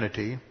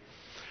Christianity,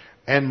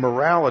 and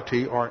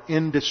morality are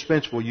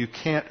indispensable. You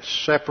can't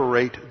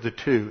separate the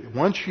two.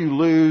 Once you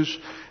lose,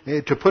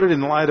 to put it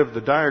in light of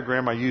the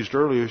diagram I used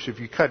earlier, is if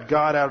you cut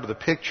God out of the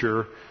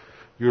picture,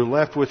 you're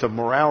left with a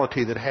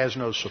morality that has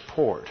no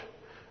support.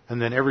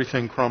 And then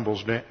everything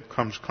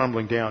comes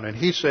crumbling down. And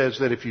he says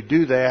that if you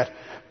do that,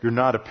 you're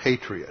not a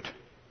patriot.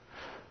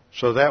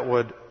 So that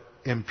would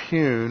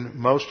impugn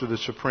most of the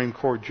Supreme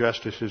Court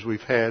justices we've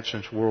had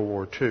since World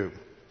War II.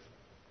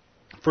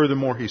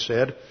 Furthermore, he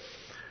said,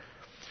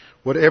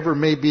 whatever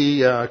may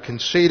be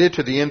conceded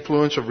to the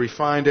influence of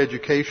refined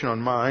education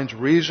on minds,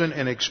 reason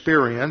and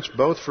experience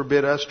both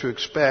forbid us to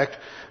expect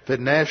that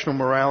national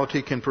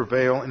morality can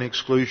prevail in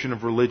exclusion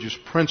of religious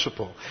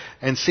principle.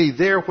 And see,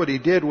 there what he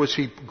did was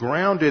he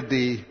grounded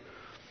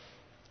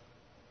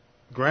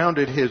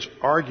his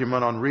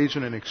argument on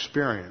reason and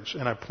experience.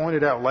 And I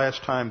pointed out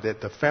last time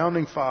that the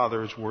Founding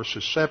Fathers were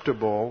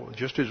susceptible,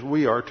 just as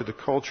we are, to the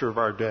culture of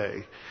our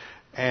day.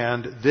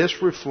 And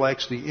this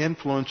reflects the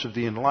influence of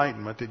the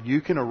Enlightenment, that you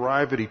can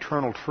arrive at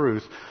eternal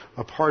truth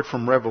apart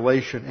from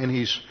revelation. And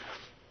he's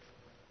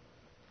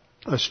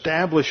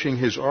establishing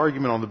his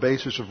argument on the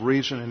basis of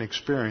reason and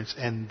experience.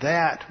 And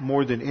that,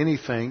 more than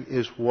anything,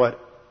 is what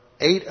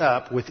ate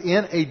up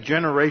within a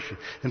generation,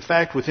 in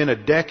fact, within a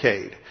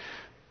decade,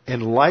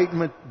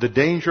 Enlightenment, the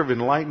danger of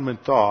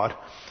Enlightenment thought,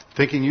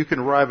 thinking you can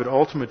arrive at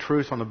ultimate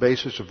truth on the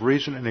basis of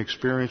reason and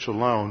experience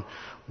alone,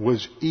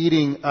 was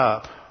eating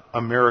up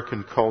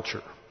American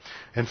culture.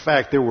 In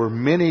fact, there were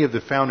many of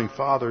the Founding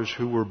Fathers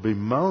who were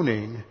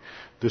bemoaning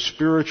the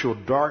spiritual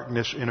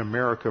darkness in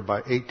America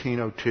by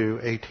 1802,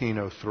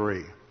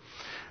 1803.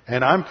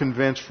 And I'm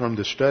convinced from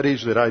the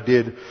studies that I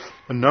did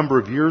a number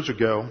of years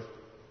ago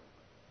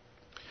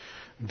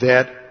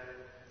that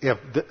if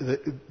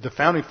the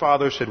Founding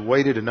Fathers had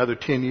waited another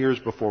 10 years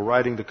before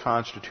writing the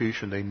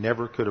Constitution, they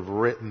never could have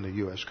written the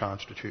U.S.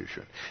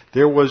 Constitution.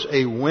 There was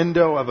a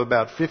window of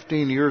about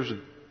 15 years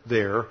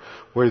there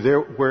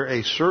where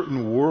a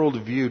certain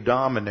worldview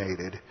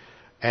dominated,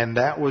 and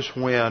that was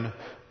when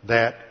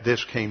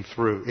this came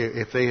through.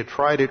 If they had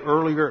tried it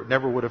earlier, it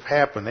never would have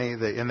happened.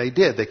 And they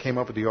did. They came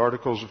up with the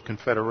Articles of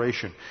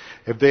Confederation.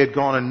 If they had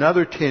gone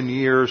another 10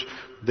 years,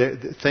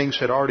 things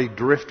had already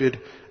drifted,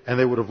 and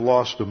they would have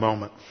lost the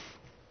moment.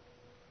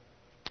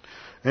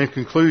 In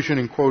conclusion,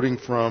 in quoting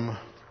from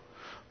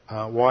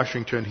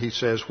Washington, he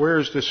says, where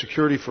is the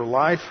security for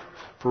life,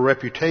 for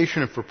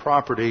reputation, and for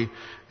property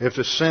if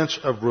the sense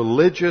of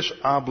religious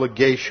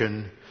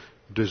obligation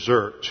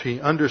deserts?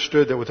 He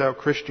understood that without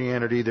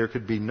Christianity there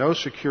could be no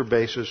secure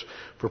basis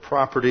for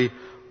property,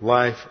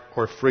 life,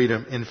 or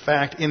freedom. In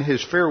fact, in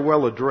his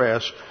farewell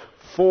address,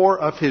 4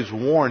 of his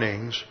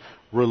warnings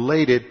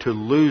related to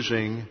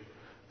losing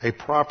a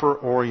proper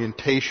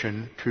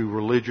orientation to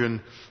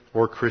religion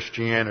or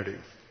Christianity.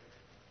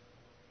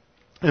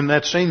 In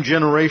that same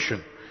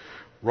generation,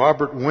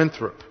 Robert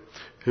Winthrop,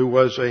 who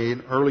was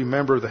an early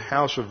member of the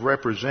House of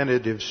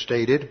Representatives,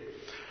 stated,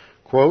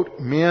 quote,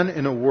 men,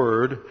 in a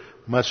word,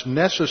 must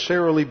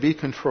necessarily be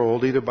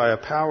controlled either by a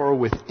power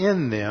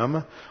within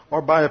them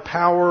or by a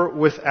power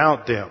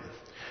without them,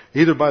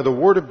 either by the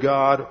Word of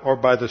God or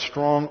by the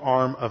strong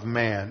arm of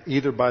man,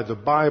 either by the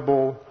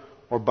Bible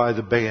or by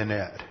the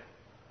bayonet.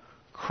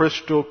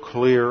 Crystal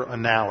clear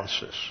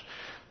analysis.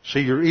 So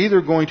you're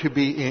either going to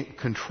be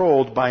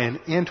controlled by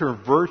an inner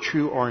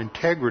virtue or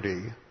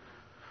integrity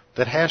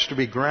that has to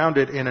be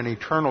grounded in an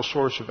eternal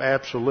source of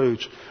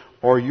absolutes,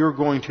 or you're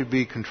going to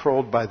be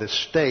controlled by the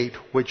state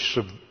which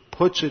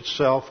puts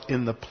itself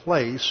in the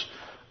place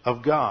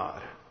of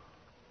God.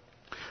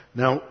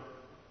 Now,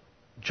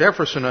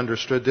 Jefferson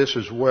understood this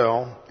as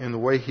well in the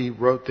way he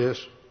wrote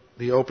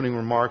the opening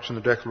remarks in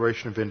the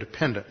Declaration of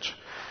Independence,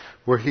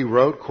 where he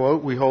wrote,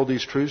 quote, we hold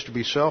these truths to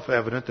be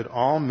self-evident that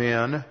all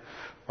men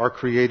are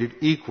created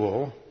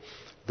equal,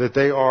 that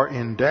they are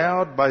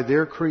endowed by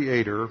their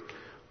Creator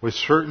with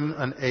certain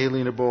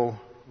unalienable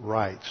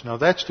rights. Now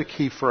that's the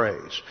key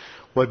phrase.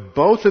 What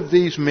both of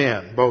these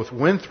men, both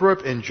Winthrop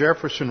and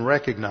Jefferson,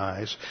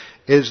 recognize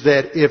is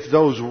that if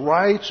those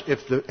rights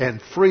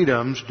and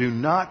freedoms do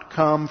not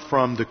come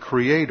from the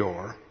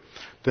Creator,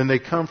 then they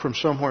come from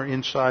somewhere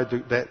inside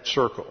that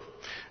circle.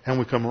 And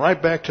we come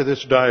right back to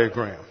this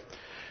diagram.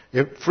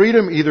 If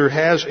freedom either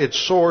has its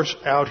source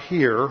out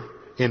here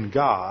in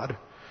God,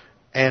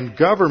 and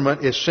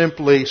government is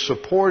simply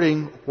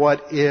supporting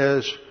what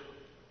is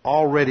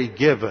already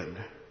given.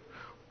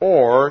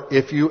 Or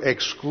if you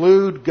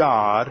exclude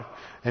God,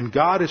 and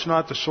God is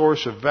not the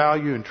source of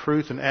value and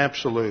truth and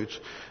absolutes,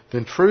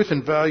 then truth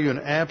and value and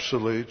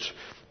absolutes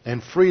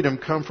and freedom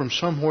come from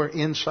somewhere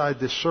inside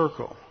this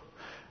circle.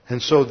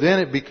 And so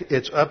then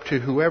it's up to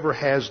whoever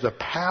has the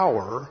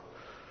power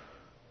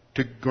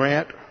to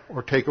grant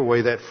or take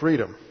away that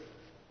freedom.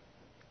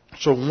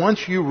 So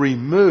once you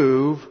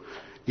remove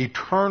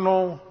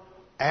eternal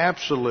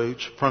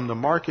absolutes from the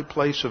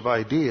marketplace of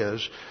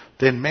ideas,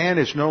 then man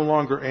is no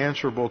longer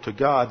answerable to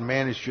God.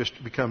 Man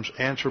becomes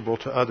answerable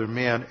to other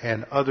men,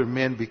 and other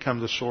men become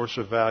the source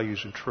of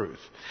values and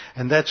truth.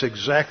 And that's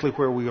exactly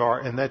where we are,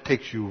 and that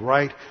takes you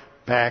right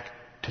back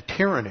to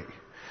tyranny.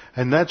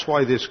 And that's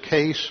why this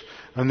case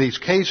and these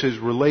cases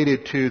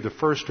related to the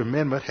First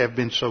Amendment have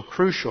been so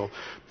crucial,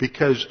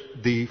 because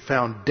the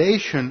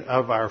foundation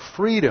of our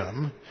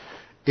freedom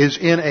is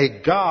in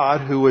a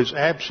God who is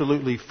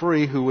absolutely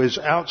free, who is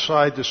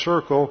outside the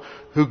circle,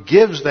 who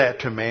gives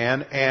that to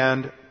man,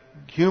 and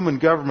human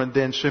government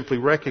then simply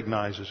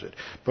recognizes it.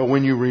 But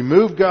when you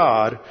remove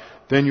God,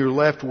 then you're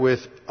left with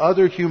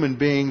other human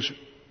beings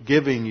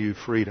giving you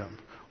freedom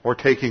or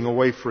taking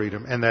away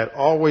freedom, and that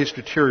always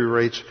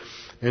deteriorates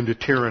into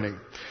tyranny.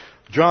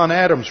 John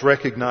Adams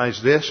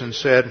recognized this and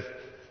said,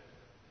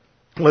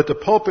 "Let the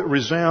pulpit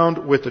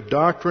resound with the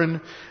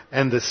doctrine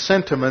and the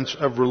sentiments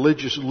of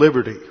religious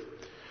liberty."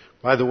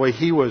 By the way,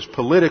 he was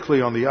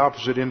politically on the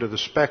opposite end of the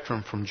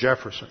spectrum from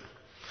Jefferson.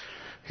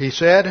 He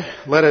said,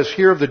 "Let us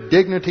hear of the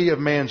dignity of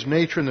man's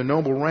nature and the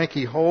noble rank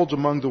he holds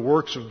among the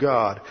works of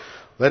God.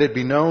 Let it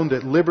be known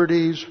that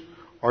liberties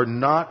are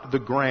not the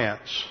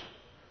grants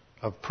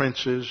of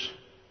princes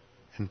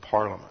and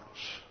parliaments."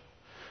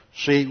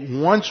 See,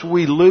 once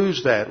we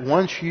lose that,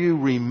 once you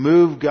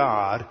remove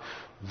God,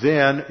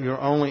 then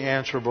you're only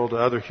answerable to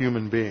other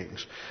human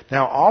beings.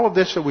 Now, all of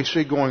this that we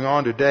see going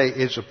on today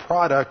is a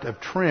product of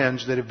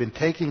trends that have been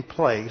taking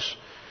place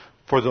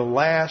for the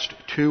last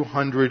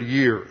 200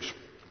 years.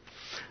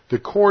 The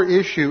core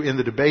issue in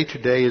the debate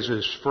today is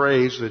this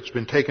phrase that's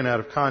been taken out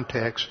of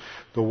context,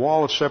 the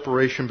wall of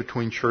separation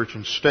between church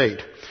and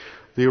state.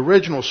 The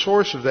original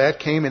source of that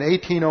came in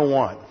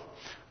 1801.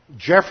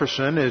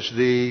 Jefferson, as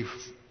the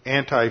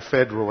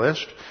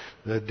anti-federalist,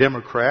 the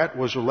Democrat,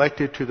 was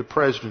elected to the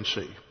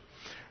presidency.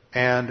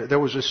 And there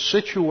was a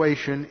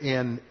situation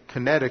in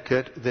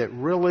Connecticut that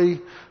really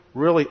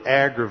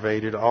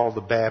aggravated all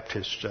the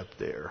Baptists up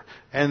there.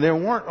 And there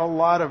weren't a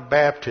lot of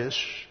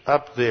Baptists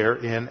up there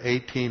in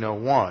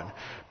 1801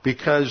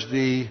 because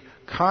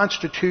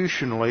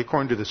constitutionally,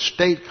 according to the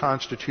state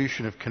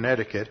constitution of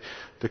Connecticut,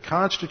 the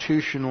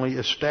constitutionally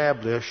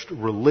established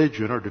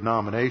religion or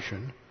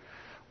denomination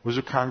was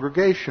a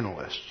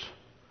Congregationalist.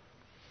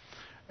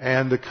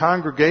 And the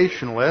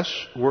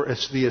Congregationalists were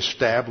the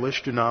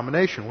established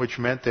denomination, which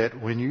meant that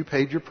when you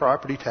paid your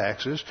property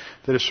taxes,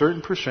 that a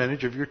certain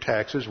percentage of your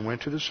taxes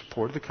went to the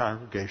support of the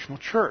Congregational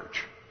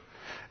Church.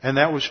 And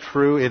that was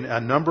true in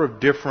a number of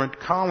different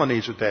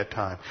colonies at that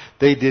time.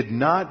 They did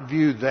not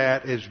view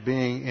that as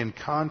being in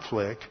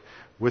conflict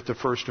with the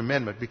First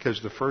Amendment, because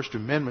the First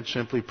Amendment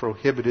simply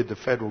prohibited the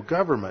federal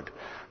government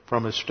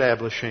from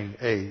establishing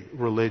a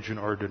religion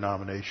or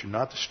denomination,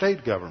 not the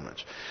state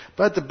governments.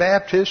 But the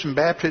Baptists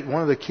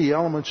one of the key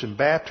elements in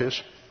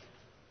Baptists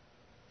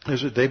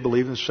is that they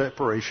believe in the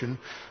separation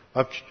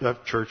of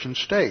church and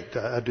state,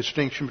 a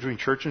distinction between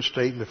church and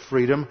state and the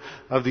freedom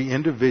of the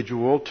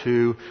individual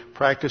to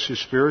practice his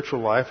spiritual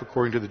life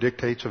according to the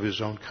dictates of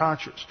his own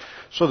conscience.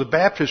 So the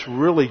Baptists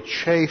really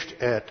chafed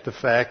at the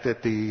fact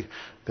that the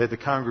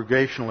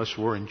Congregationalists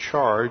were in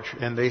charge,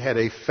 and they had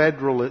the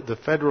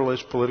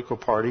Federalist political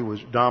party was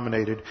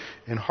dominated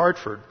in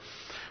Hartford.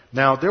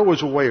 Now, there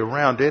was a way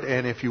around it,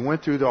 and if you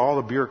went through all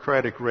the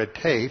bureaucratic red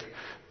tape,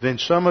 then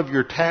some of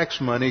your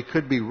tax money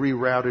could be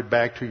rerouted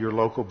back to your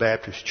local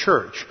Baptist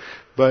church.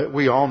 But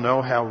we all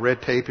know how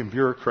red tape and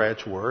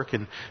bureaucrats work,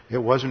 and it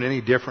wasn't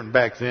any different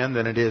back then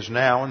than it is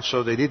now, and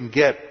so they didn't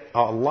get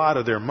a lot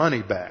of their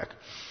money back.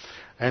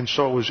 And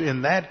so it was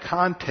in that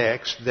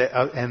context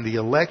and the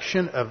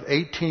election of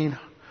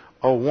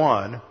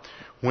 1801,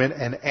 when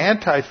an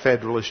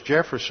anti-federalist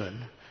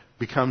Jefferson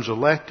becomes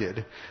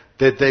elected,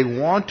 that they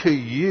want to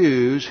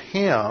use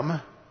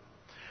him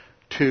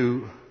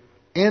to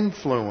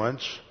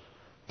influence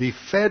the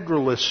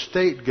federalist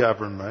state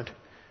government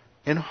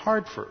in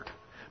Hartford.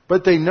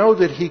 But they know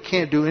that he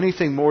can't do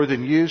anything more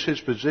than use his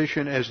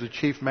position as the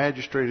chief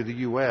magistrate of the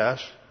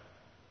U.S.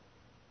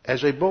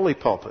 as a bully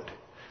pulpit.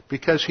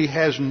 Because he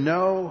has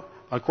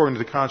according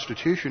to the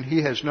Constitution,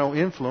 he has no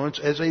influence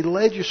as a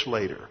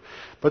legislator.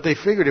 But they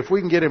figured if we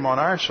can get him on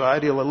our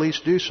side, he'll at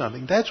least do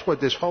something. That's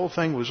what this whole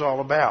thing was all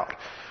about.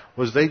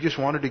 Was they just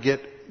wanted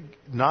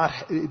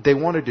they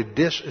wanted to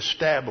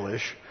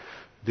disestablish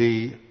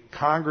the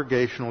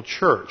Congregational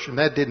Church. And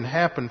that didn't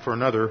happen for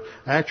another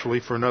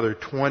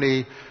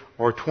 20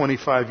 or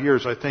 25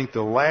 years. I think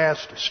the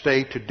last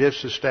state to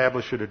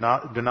disestablish a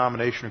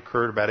denomination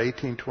occurred about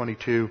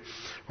 1822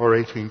 or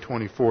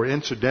 1824.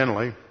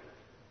 Incidentally,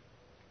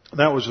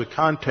 That was the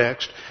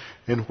context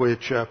in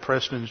which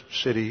Preston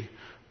City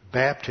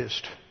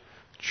Baptist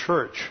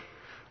Church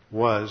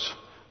was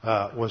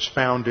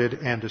founded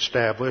and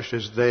established,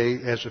 as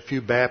a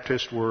few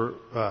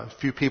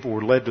people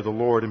were led to the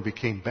Lord and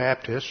became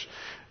Baptists.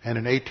 And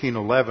in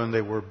 1811,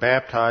 they were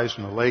baptized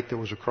in a lake that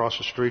was across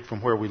the street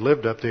from where we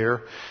lived up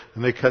there,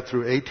 and they cut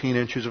through 18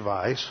 inches of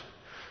ice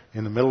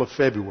in the middle of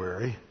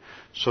February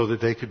so that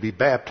they could be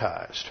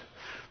baptized.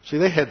 See,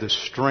 they had the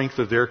strength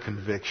of their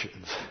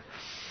convictions.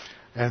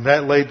 And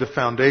that laid the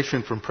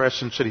foundation from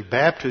Preston City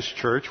Baptist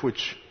Church,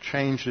 which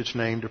changed its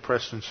name to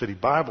Preston City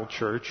Bible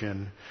Church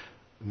in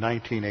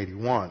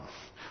 1981.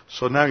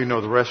 So now you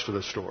know the rest of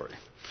the story.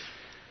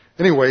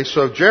 Anyway,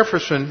 so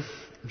Jefferson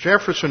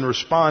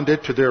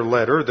responded to their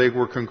letter. They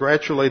were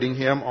congratulating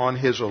him on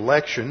his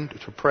election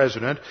to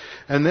president,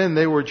 and then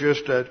they were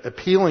just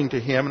appealing to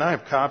him, and I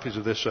have copies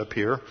of this up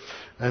here,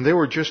 and they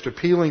were just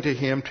appealing to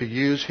him to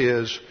use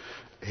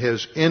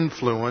his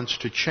influence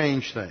to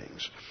change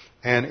things.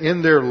 And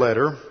in their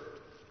letter,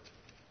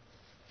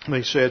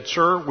 they said,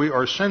 "Sir, we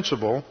are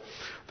sensible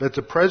that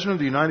the President of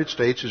the United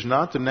States is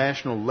not the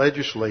national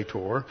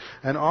legislator,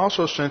 and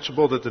also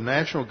sensible that the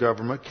national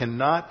government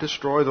cannot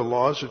destroy the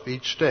laws of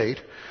each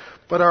state,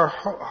 but our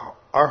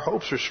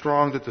hopes are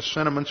strong that the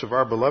sentiments of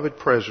our beloved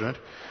President,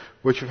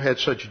 which have had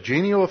such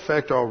genial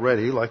effect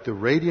already, like the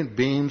radiant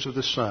beams of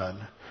the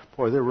sun,"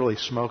 boy, they're really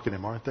smoking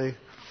him, aren't they?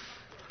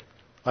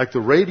 "Like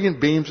the radiant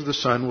beams of the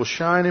sun will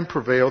shine and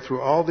prevail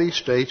through all these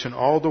states and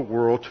all the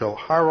world till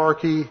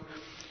hierarchy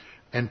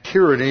and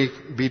tyranny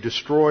be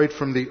destroyed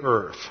from the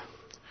earth."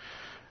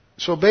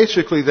 So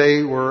basically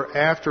they were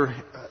after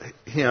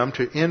him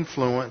to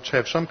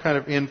have some kind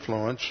of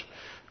influence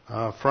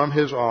from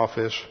his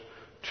office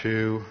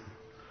to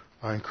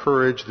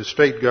encourage the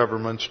state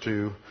governments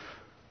to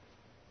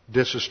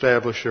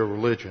disestablish their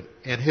religion.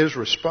 In his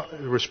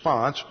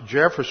response,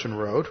 Jefferson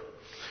wrote,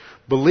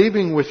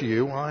 "Believing with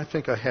you," well, I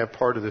think I have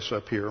part of this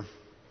up here,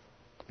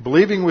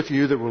 "believing with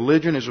you that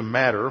religion is a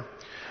matter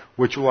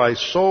which lies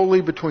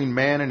solely between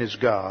man and his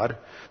God,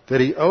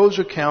 that he owes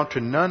account to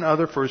none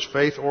other for his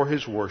faith or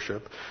his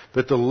worship,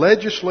 that the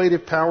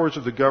legislative powers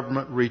of the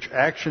government reach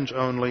actions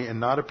only and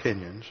not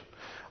opinions,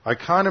 I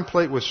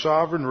contemplate with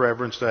sovereign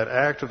reverence that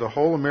act of the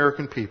whole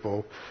American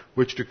people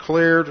which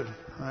declared,"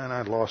 and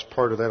I lost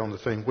part of that on the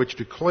thing, "which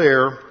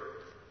declare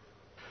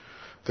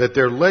that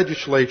their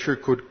legislature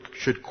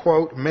should,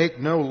 quote, make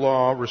no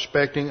law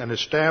respecting an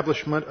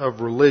establishment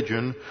of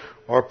religion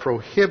or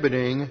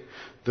prohibiting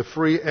the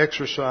free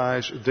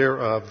exercise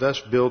thereof, thus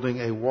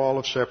building a wall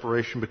of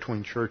separation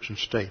between church and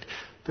state."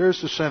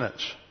 There's the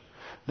sentence.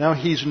 Now,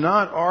 he's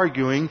not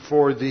arguing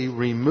for the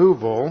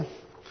removal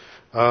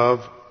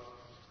of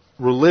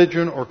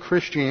religion or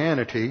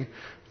Christianity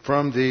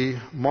from the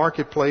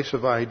marketplace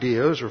of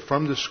ideas or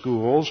from the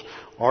schools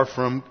or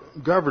from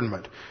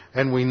government.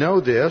 And we know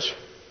this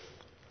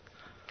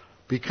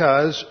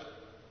because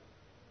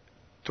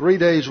 2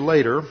 days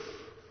later,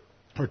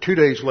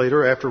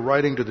 after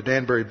writing to the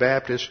Danbury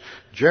Baptist,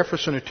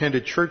 Jefferson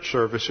attended church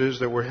services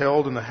that were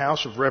held in the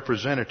House of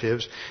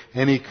Representatives,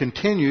 and he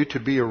continued to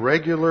be a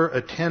regular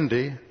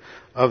attendee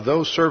of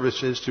those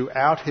services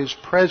throughout his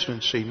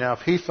presidency. Now,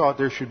 if he thought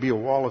there should be a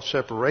wall of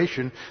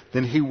separation,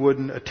 then he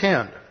wouldn't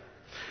attend.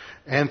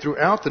 And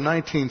throughout the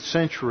 19th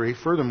century,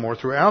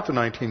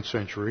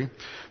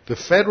 the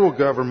federal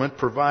government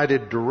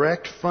provided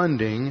direct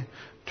funding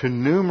to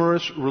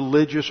numerous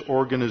religious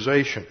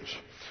organizations.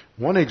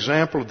 One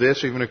example of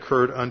this even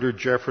occurred under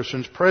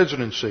Jefferson's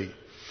presidency.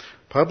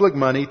 Public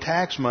money,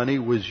 tax money,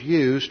 was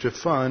used to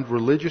fund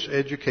religious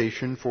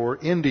education for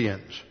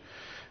Indians.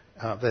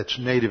 That's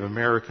Native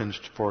Americans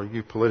for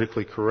you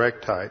politically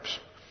correct types.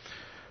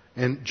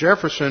 And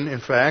Jefferson,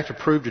 in fact,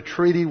 approved a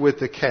treaty with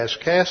the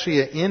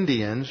Kaskaskia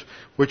Indians,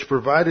 which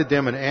provided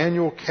them an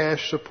annual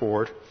cash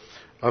support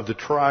of the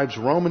tribe's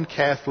Roman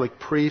Catholic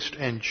priest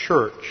and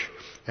church.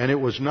 And it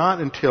was not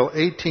until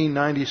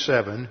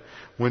 1897,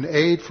 when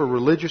aid for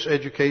religious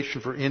education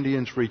for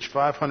Indians reached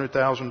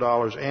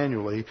 $500,000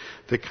 annually,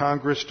 that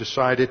Congress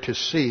decided to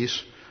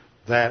cease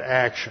that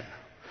action.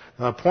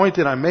 Now, the point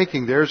that I'm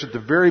making there is at the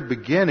very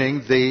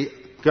beginning, the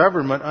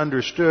government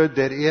understood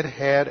that it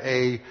had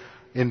a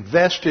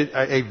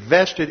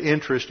vested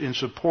interest in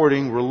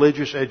supporting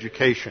religious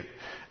education.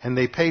 And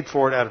they paid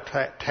for it out of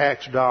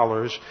tax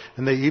dollars,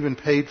 and they even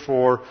paid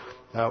for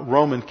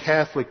Roman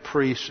Catholic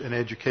priests and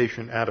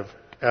education out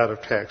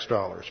of tax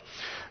dollars.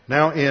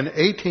 Now, in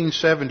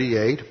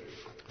 1878,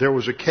 there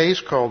was a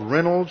case called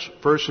Reynolds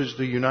versus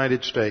the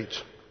United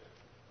States.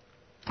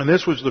 And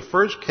this was the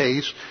first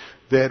case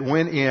that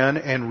went in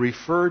and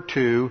referred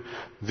to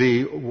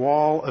the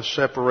wall of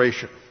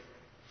separation.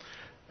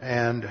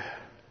 And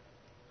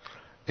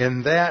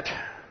in that,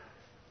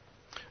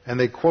 and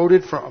they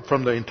quoted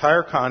from the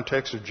entire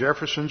context of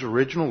Jefferson's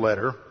original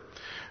letter,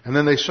 and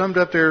then they summed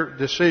up their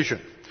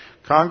decision.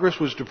 Congress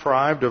was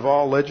deprived of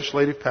all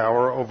legislative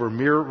power over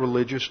mere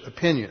religious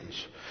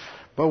opinions,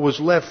 but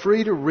was left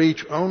free to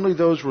reach only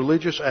those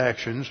religious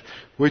actions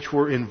which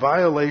were in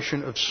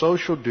violation of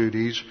social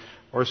duties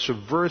or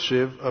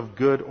subversive of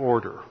good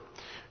order.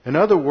 In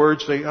other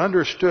words, they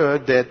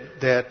understood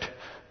that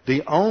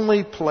the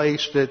only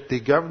place that the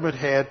government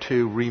had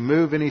to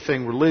remove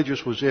anything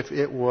religious was if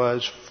it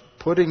was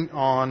putting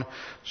on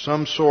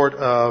some sort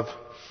of,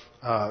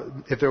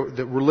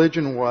 the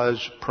religion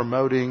was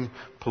promoting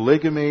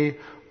polygamy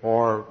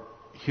or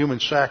human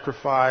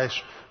sacrifice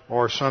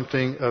or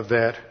something of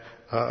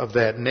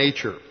that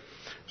nature.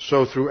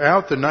 So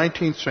throughout the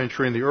 19th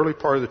century and the early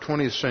part of the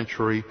 20th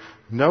century,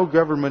 no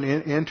government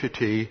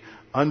entity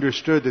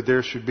understood that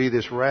there should be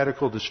this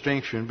radical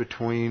distinction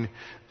between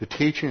the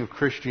teaching of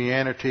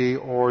Christianity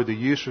or the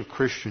use of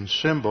Christian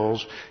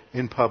symbols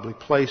in public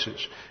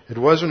places. It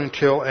wasn't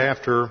until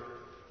after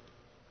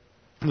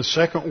the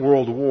Second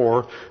World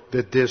War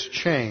that this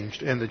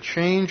changed. And the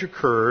change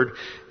occurred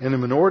in the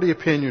minority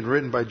opinion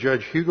written by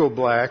Judge Hugo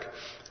Black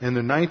in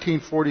the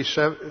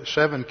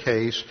 1947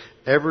 case,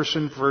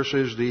 Everson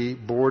versus the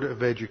Board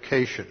of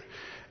Education.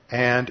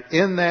 And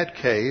in that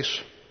case,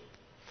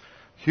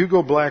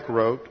 Hugo Black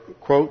wrote,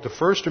 quote, "The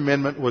First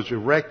Amendment was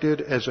erected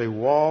as a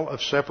wall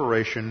of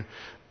separation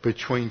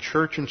between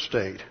church and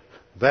state.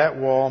 That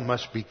wall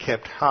must be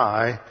kept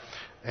high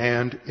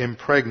and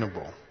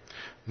impregnable."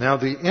 Now,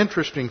 the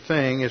interesting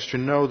thing is to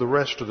know the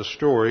rest of the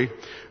story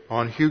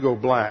on Hugo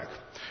Black.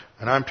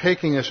 And I'm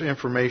taking this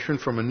information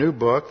from a new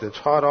book that's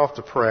hot off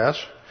the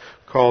press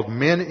called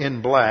Men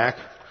in Black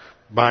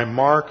by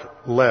Mark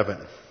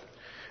Levin.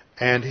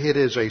 And it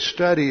is a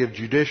study of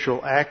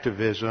judicial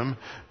activism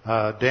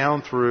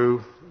down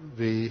through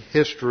the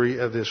history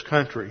of this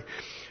country.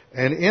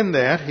 And in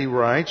that, he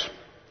writes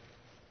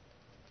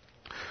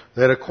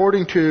that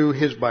according to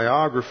his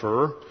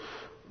biographer,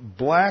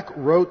 Black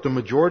wrote the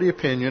majority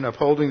opinion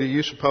upholding the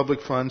use of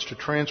public funds to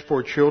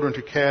transport children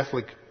to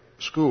Catholic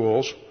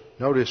schools.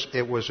 Notice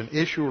it was an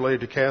issue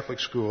related to Catholic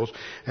schools,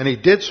 and he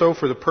did so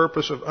for the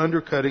purpose of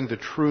undercutting the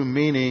true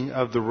meaning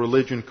of the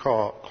religion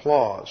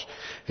clause.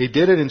 He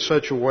did it in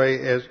such a way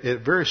as a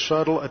very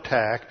subtle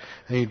attack,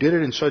 and he did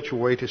it in such a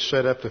way to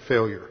set up the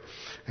failure.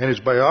 And his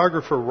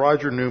biographer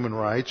Roger Newman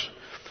writes,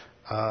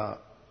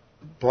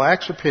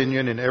 Black's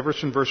opinion in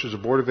Everson versus the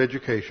Board of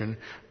Education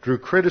drew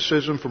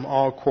criticism from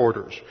all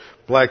quarters.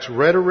 Black's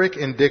rhetoric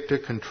and dicta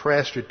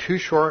contrasted too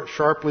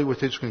sharply with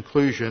his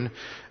conclusion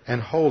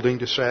and holding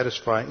to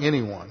satisfy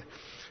anyone.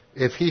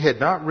 If he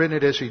had not written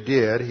it as he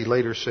did, he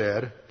later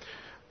said,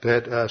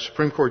 that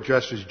Supreme Court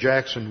Justice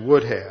Jackson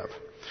would have.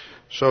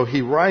 So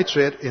he writes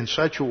it in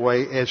such a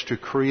way as to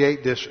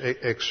create this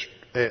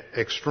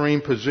extreme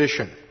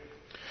position.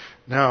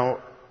 Now,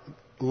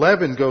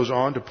 Levin goes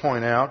on to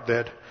point out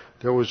that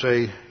there was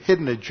a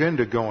hidden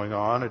agenda going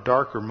on, a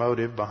darker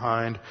motive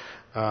behind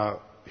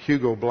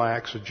Hugo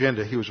Black's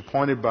agenda. He was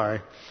appointed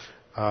by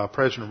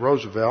President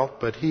Roosevelt,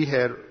 but he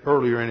had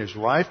earlier in his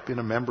life been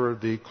a member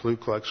of the Ku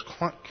Klux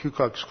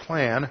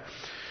Klan,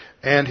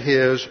 and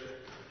his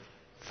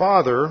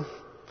father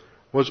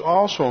was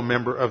also a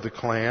member of the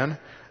Klan,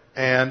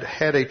 and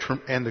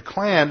the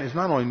Klan is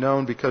not only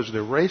known because of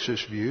their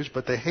racist views,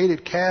 but they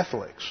hated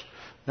Catholics.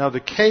 Now, the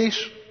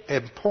case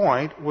at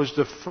point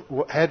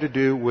had to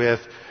do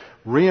with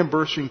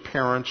reimbursing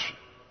parents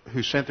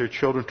who sent their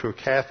children to a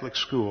Catholic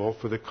school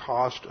for the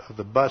cost of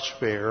the bus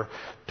fare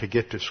to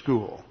get to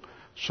school.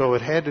 So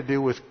it had to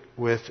do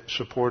with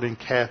supporting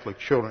Catholic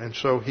children. And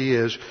so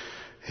his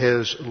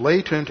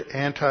latent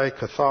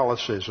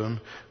anti-Catholicism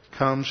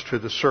comes to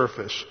the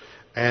surface.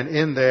 And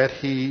in that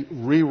he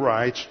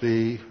reinterprets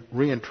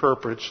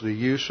the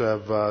use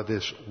of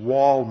this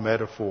wall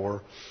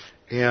metaphor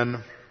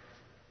that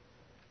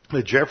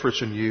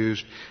Jefferson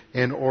used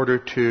in order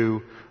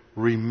to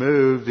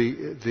remove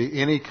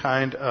any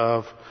kind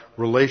of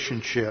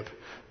relationship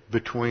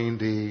between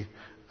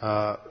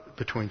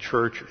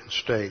church and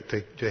state.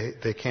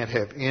 They can't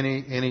have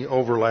any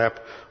overlap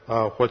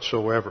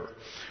whatsoever.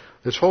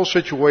 This whole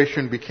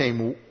situation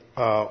became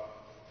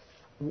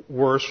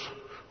worse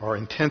or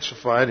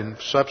intensified in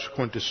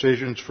subsequent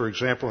decisions. For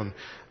example, in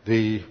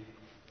the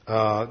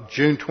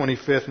June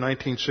 25th,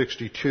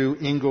 1962,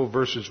 Engel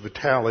versus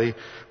Vitale,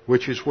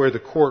 which is where the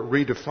court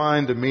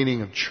redefined the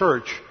meaning of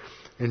church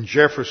in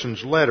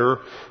Jefferson's letter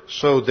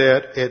so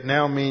that it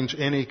now means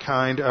any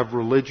kind of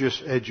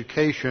religious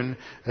education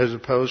as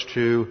opposed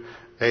to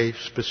a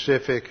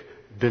specific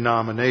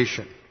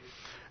denomination.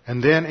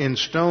 And then in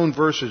Stone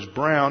versus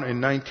Brown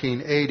in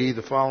 1980,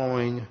 the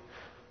following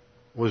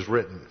was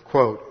written,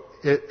 quote,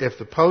 if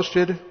the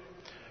posted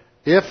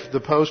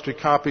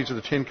copies of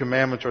the Ten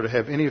Commandments are to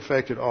have any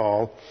effect at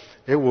all,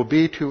 it will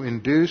be to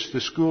induce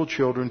the school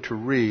children to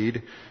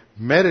read,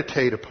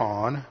 meditate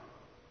upon,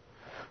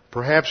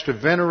 perhaps to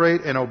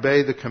venerate and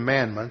obey the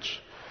commandments,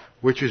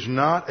 which is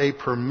not a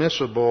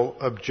permissible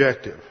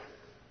objective.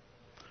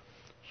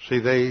 See,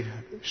 they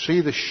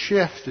see the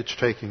shift that's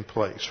taking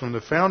place from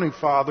the founding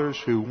fathers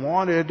who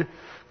wanted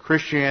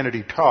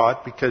Christianity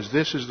taught because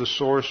this is the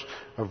source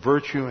of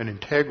virtue and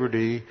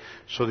integrity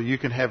so that you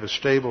can have a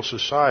stable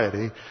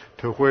society,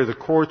 to where the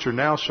courts are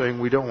now saying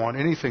we don't want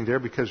anything there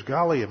because,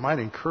 golly, it might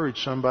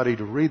encourage somebody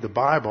to read the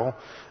Bible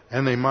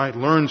and they might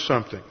learn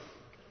something.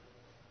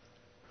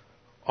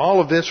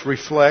 All of this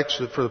reflects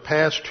that for the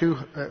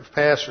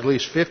past at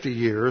least 50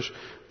 years,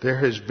 there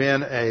has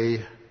been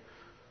a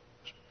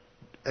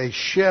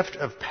shift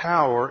of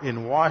power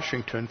in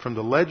Washington from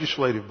the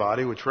legislative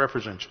body, which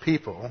represents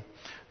people,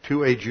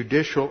 to a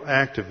judicial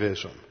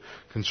activism.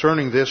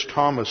 Concerning this,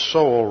 Thomas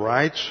Sowell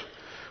writes,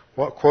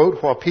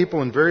 quote, while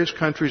people in various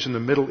countries in the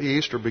Middle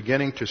East are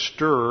beginning to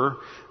stir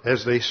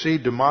as they see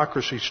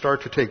democracy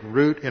start to take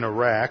root in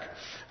Iraq,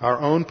 our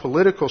own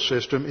political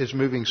system is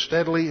moving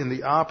steadily in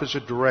the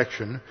opposite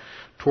direction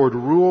toward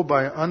rule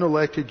by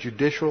unelected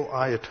judicial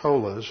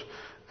ayatollahs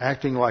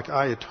acting like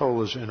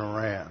ayatollahs in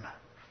Iran.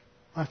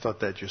 I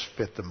thought that just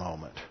fit the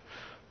moment.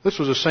 This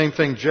was the same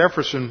thing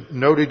Jefferson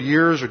noted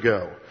years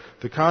ago.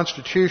 The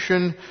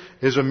Constitution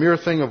is a mere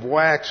thing of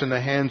wax in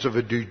the hands of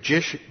a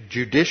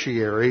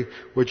judiciary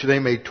which they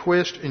may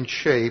twist and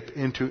shape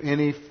into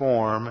any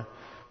form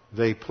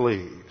they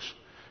please.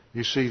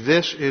 You see,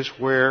 this is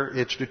where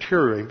it's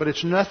deteriorating, but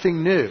it's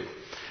nothing new.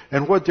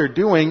 And what they're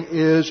doing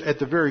is, at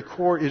the very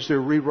core, is they're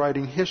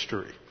rewriting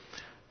history.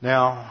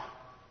 Now,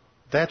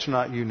 that's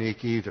not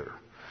unique either.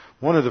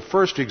 One of the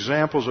first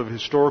examples of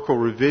historical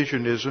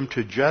revisionism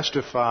to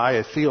justify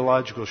a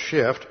theological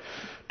shift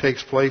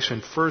takes place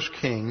in 1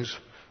 Kings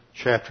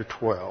chapter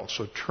 12.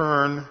 So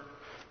turn,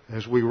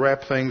 as we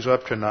wrap things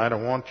up tonight,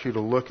 I want you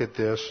to look at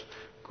this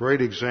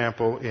great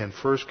example in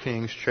 1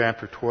 Kings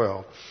chapter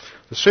 12.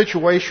 The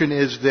situation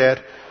is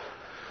that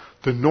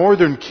the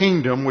northern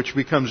kingdom, which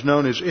becomes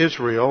known as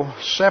Israel,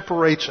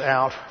 separates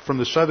out from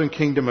the southern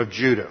kingdom of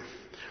Judah.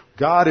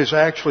 God has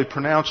actually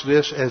pronounced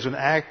this as an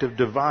act of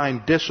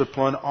divine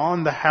discipline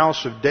on the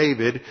house of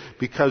David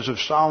because of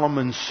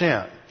Solomon's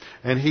sin.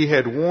 And he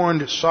had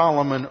warned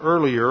Solomon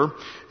earlier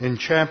in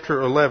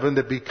chapter 11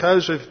 that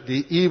because of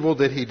the evil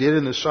that he did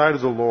in the sight of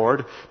the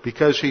Lord,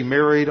 because he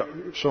married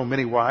so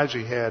many wives,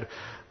 he had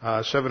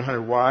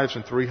 700 wives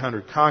and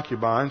 300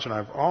 concubines, and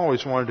I've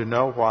always wanted to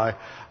know why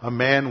a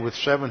man with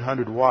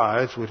 700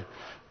 wives would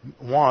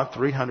want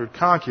 300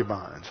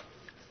 concubines.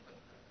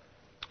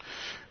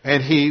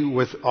 And he,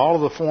 with all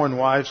of the foreign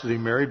wives that he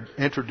married,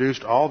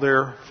 introduced all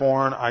their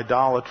foreign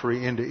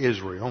idolatry into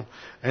Israel.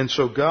 And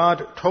so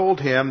God told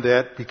him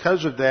that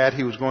because of that,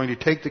 he was going to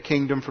take the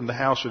kingdom from the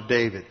house of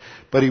David.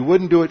 But he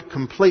wouldn't do it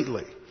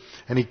completely.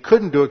 And he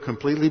couldn't do it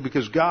completely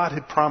because God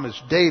had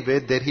promised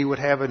David that he would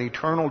have an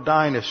eternal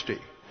dynasty.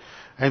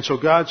 And so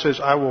God says,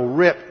 I will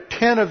rip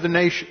 10 of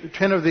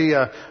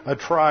the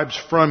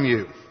tribes from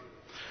you.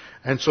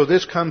 And so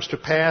this comes to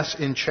pass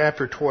in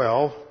chapter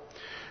 12.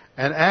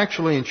 And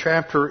actually in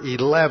chapter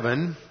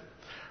 11,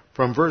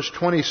 from verse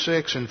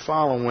 26 and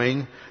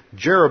following,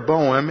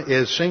 Jeroboam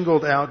is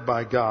singled out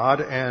by God,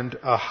 and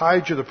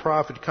Ahijah the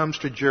prophet comes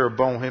to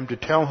Jeroboam to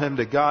tell him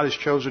that God has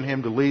chosen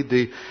him to lead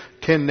the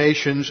 10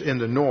 nations in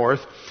the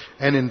north.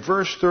 And in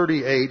verse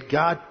 38,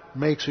 God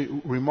makes a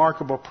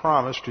remarkable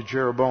promise to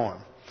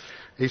Jeroboam.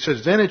 He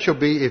says, then it shall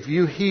be, if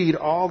you heed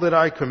all that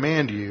I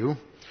command you,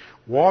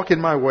 walk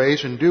in my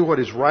ways and do what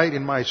is right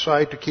in my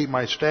sight to keep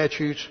my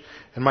statutes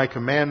and my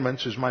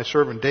commandments as my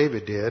servant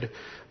David did,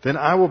 then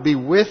I will be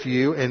with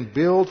you and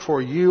build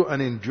for you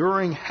an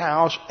enduring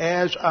house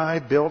as I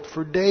built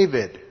for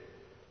David.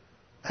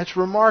 That's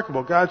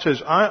remarkable. God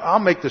says, I'll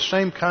make the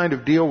same kind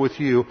of deal with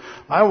you.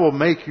 I will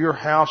make your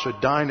house a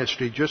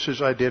dynasty just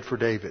as I did for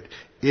David,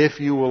 if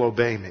you will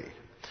obey me.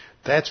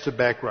 That's the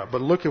background.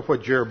 But look at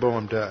what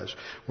Jeroboam does.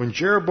 When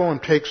Jeroboam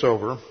takes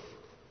over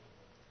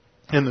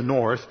in the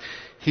north,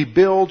 he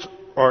builds,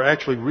 or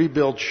actually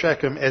rebuilds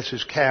Shechem as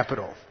his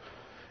capital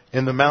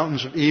in the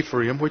mountains of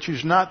Ephraim, which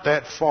is not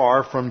that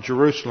far from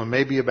Jerusalem,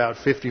 maybe about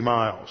 50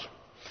 miles.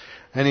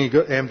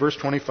 And verse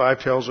 25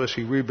 tells us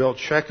he rebuilt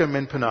Shechem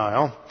and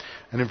Peniel.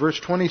 And in verse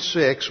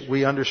 26,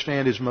 we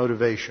understand his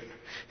motivation.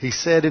 He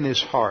said in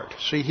his heart,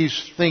 see,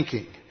 he's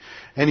thinking.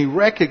 And he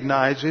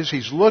recognizes,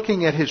 he's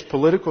looking at his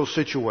political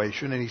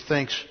situation, and he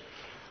thinks,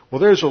 well,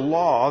 there's a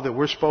law that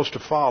we're supposed to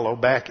follow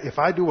back. If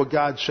I do what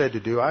God said to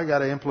do, I got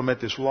to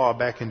implement this law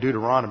back in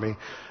Deuteronomy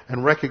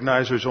and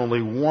recognize there's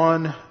only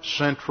one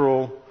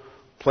central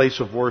place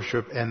of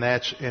worship, and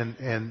that's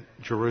in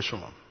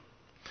Jerusalem.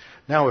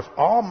 Now, if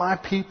all my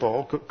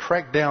people could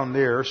trek down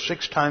there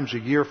 6 times a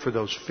year for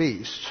those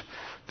feasts,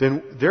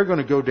 then they're going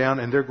to go down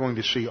and they're going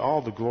to see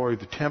all the glory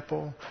of the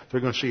temple. They're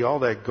going to see all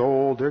that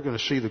gold. They're going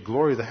to see the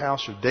glory of the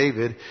house of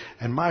David.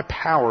 And my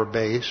power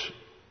base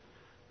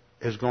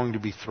is going to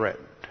be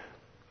threatened.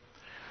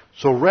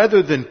 So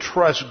rather than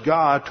trust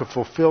God to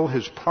fulfill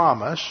His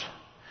promise,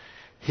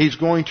 he's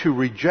going to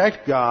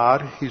reject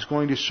God. He's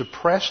going to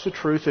suppress the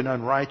truth in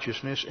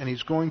unrighteousness.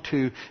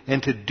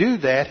 And to do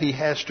that, he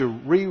has to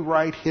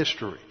rewrite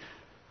history.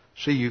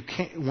 See, you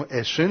can't,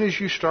 as soon as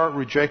you start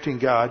rejecting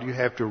God, you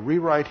have to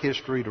rewrite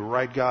history to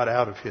write God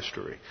out of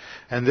history.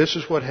 And this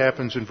is what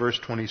happens in verse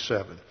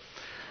 27.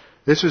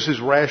 This is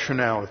his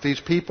rationale. If these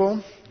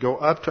people go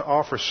up to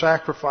offer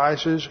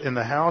sacrifices in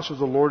the house of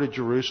the Lord at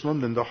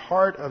Jerusalem, then the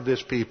heart of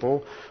this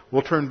people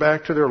will turn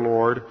back to their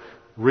Lord,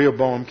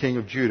 Rehoboam, king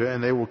of Judah,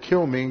 and they will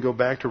kill me and go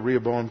back to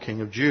Rehoboam, king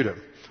of Judah.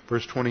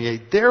 Verse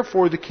 28,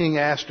 therefore the king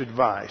asked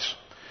advice.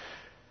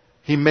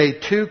 He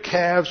made 2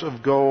 calves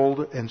of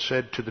gold and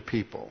said to the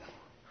people,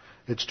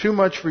 "It's too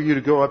much for you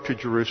to go up to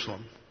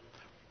Jerusalem.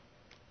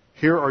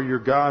 Here are your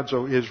gods,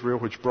 O Israel,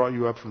 which brought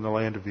you up from the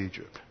land of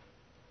Egypt."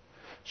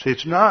 See,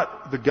 it's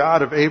not the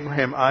God of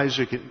Abraham,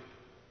 Isaac, and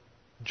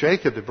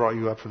Jacob that brought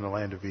you up from the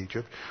land of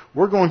Egypt.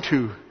 We're going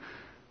to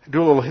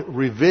do a little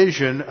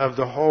revision of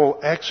the whole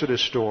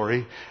Exodus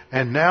story,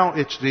 and now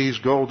it's these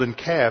golden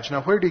calves.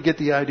 Now, where did he get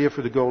the idea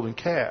for the golden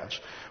calves?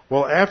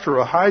 Well, after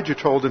Ahijah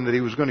told him that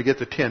he was going to get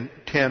the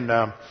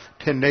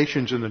 10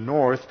 nations in the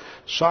north,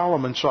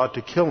 Solomon sought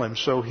to kill him,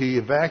 so he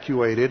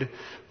evacuated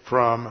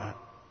from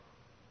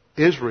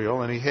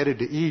Israel and he headed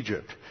to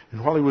Egypt.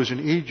 And while he was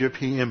in Egypt,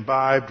 he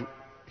imbibed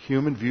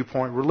human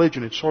viewpoint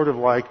religion. It's sort of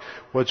like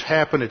what's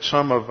happened at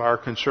some of our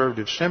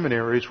conservative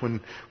seminaries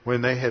when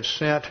they have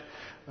sent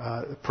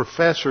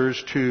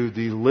professors to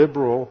the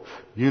liberal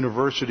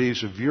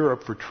universities of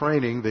Europe for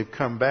training. They've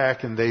come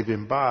back and they've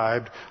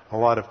imbibed a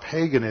lot of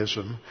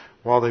paganism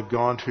while they've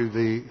gone to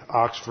the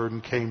Oxford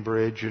and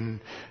Cambridge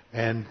and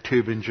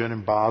Tübingen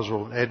and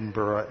Basel and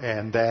Edinburgh,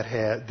 and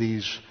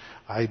these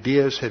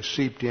ideas have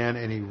seeped in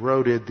and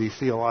eroded the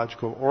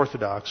theological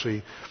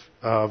orthodoxy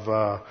of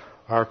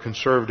our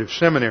conservative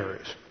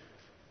seminaries.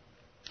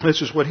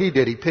 This is what he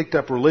did. He picked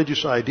up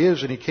religious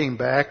ideas and he came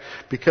back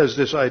because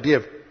this idea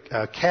of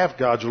calf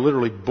gods are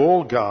literally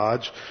bull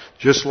gods,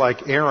 just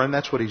like Aaron.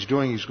 That's what he's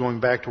doing. He's going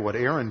back to what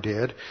Aaron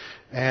did.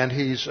 And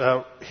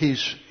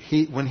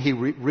when he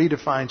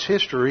redefines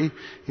history,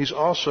 he's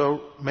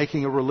also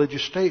making a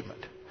religious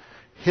statement.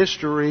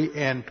 History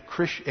and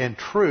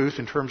truth,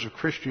 in terms of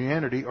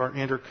Christianity, are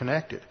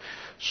interconnected.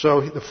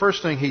 So the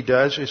first thing he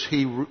does is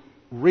he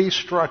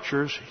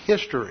restructures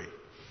history.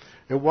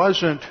 It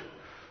wasn't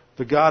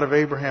the God of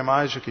Abraham,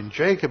 Isaac, and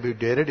Jacob who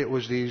did it. It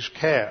was these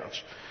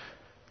calves.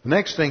 The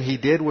next thing he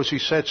did was he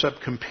sets up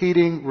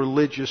competing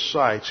religious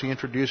sites. He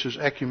introduces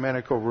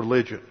ecumenical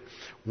religion.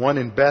 One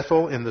in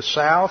Bethel in the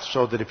south,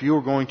 so that if you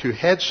were going to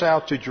head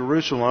south to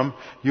Jerusalem,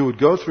 you would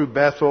go through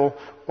Bethel.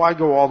 Why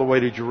go all the way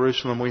to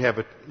Jerusalem? We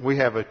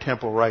have a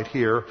temple right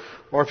here.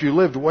 Or if you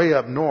lived way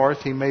up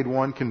north, he made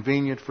one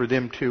convenient for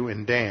them too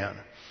in Dan.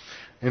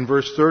 In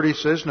verse 30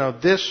 says, "Now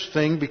this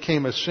thing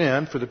became a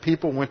sin, for the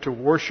people went to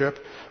worship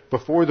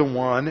before the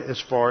one as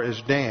far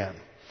as Dan."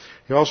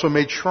 He also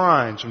made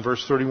shrines, in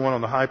verse 31,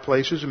 on the high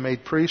places, and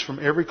made priests from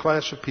every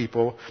class of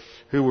people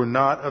who were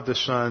not of the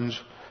sons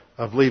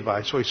of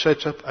Levi. So he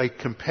sets up a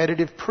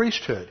competitive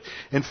priesthood.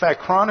 In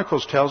fact,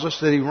 Chronicles tells us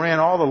that he ran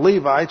all the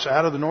Levites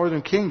out of the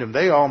northern kingdom.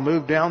 They all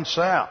moved down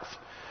south.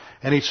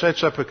 And he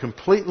sets up a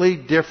completely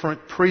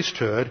different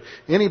priesthood.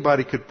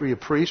 Anybody could be a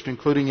priest,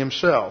 including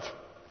himself,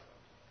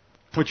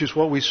 which is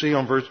what we see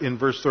in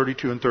verse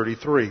 32 and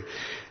 33.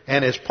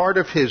 And as part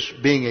of his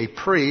being a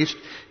priest,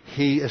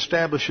 he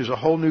establishes a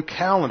whole new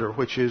calendar,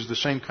 which is the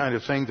same kind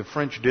of thing the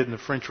French did in the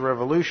French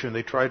Revolution.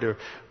 They tried to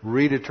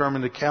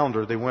redetermine the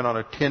calendar. They went on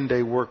a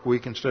 10-day work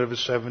week instead of a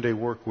 7-day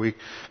work week,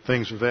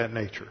 things of that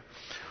nature.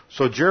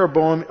 So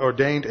Jeroboam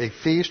ordained a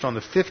feast on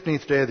the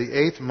 15th day of the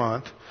 8th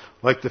month,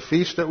 like the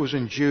feast that was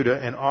in Judah,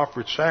 and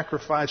offered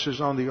sacrifices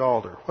on the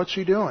altar. What's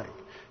he doing?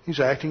 He's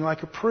acting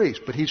like a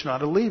priest, but he's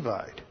not a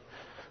Levite.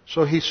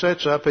 So he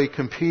sets up a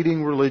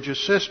competing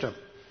religious system.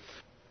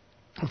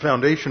 The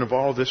foundation of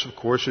all this, of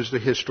course, is the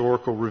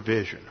historical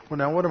revision. Well,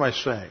 now, what am I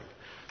saying?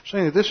 I'm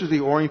saying that this is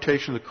the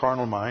orientation of the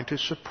carnal mind to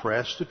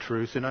suppress the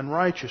truth in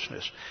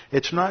unrighteousness.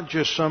 It's not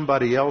just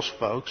somebody else,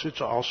 folks. It's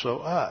also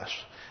us.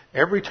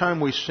 Every time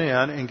we sin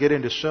and get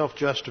into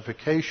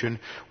self-justification,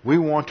 we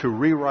want to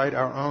rewrite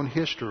our own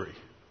history.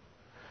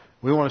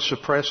 We want to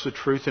suppress the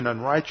truth in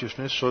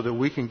unrighteousness so that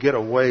we can get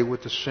away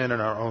with the sin in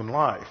our own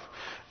life.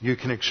 You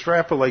can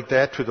extrapolate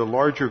that to the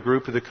larger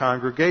group of the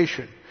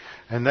congregation.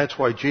 And that's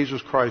why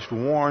Jesus Christ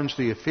warns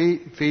the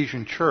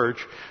Ephesian church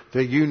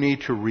that you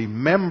need to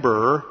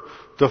remember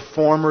the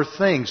former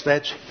things.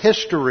 That's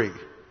history.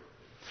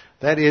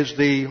 That is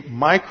the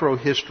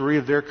micro-history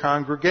of their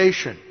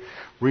congregation.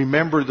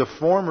 Remember the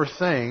former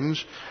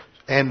things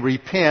and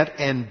repent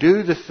and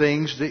do the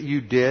things that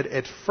you did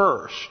at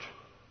first.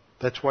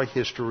 That's why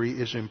history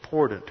is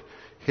important.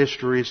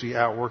 History is the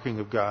outworking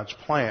of God's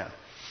plan.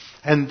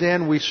 And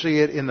then we see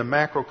it in the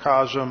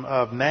macrocosm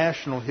of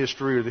national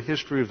history or the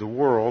history of the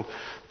world,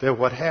 that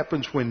what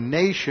happens when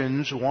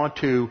nations want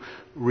to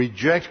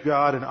reject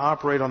God and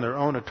operate on their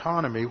own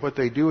autonomy, what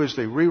they do is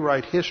they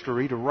rewrite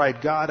history to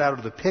write God out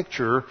of the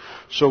picture,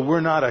 so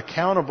we're not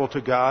accountable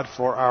to God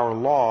for our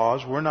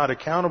laws, we're not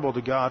accountable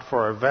to God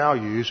for our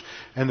values,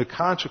 and the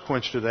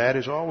consequence to that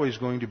is always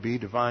going to be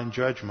divine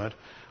judgment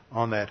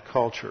on that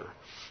culture.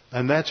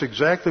 And that's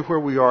exactly where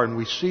we are, and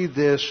we see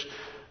this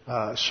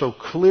so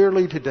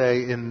clearly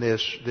today in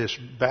this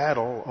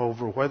battle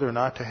over whether or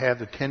not to have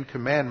the Ten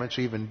Commandments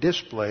even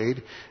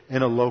displayed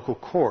in a local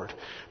court.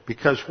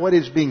 Because what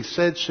is being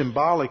said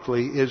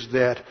symbolically is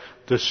that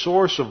the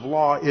source of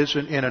law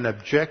isn't in an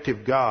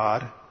objective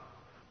God,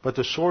 but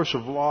the source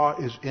of law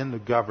is in the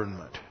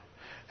government.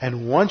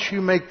 And once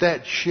you make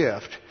that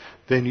shift,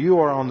 then you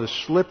are on the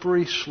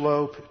slippery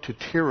slope to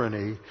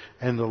tyranny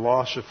and the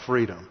loss of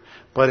freedom.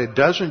 But it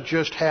doesn't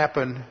just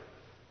happen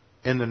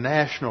in the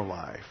national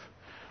life.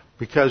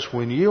 Because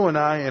when you and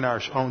I in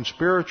our own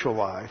spiritual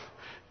life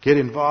get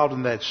involved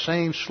in that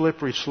same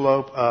slippery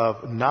slope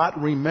of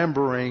not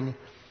remembering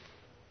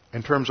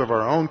in terms of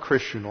our own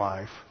Christian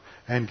life,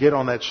 and get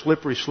on that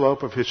slippery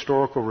slope of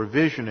historical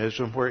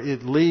revisionism, where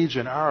it leads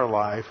in our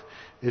life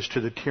is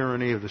to the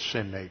tyranny of the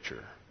sin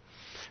nature.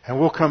 And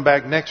we'll come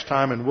back next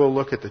time and we'll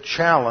look at the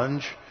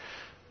challenge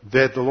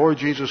that the Lord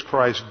Jesus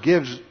Christ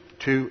gives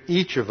to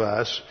each of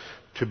us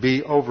to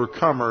be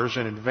overcomers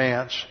and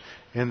advance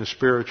in the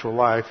spiritual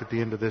life at the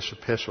end of this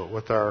epistle,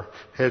 with our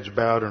heads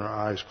bowed and our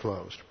eyes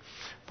closed.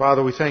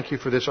 Father, we thank you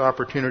for this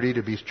opportunity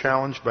to be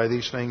challenged by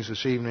these things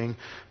this evening,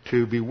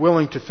 to be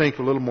willing to think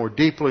a little more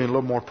deeply and a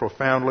little more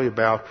profoundly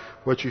about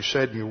what you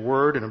said in your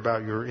word and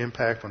about your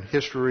impact on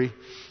history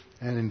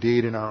and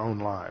indeed in our own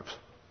lives.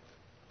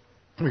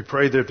 We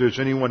pray that if there's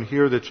anyone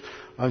here that's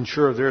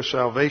unsure of their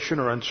salvation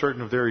or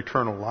uncertain of their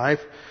eternal life,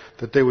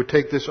 that they would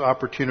take this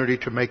opportunity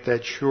to make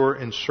that sure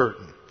and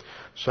certain.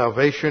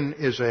 Salvation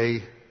is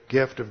a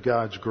gift of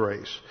God's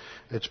grace.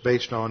 It's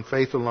based on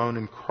faith alone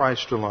in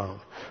Christ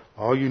alone.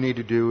 All you need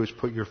to do is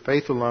put your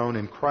faith alone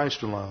in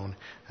Christ alone,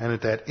 and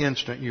at that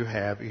instant you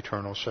have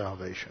eternal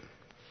salvation.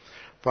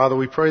 Father,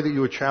 we pray that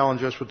you would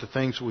challenge us with the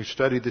things that we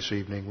studied this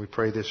evening. We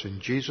pray this in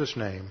Jesus'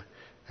 name.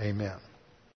 Amen.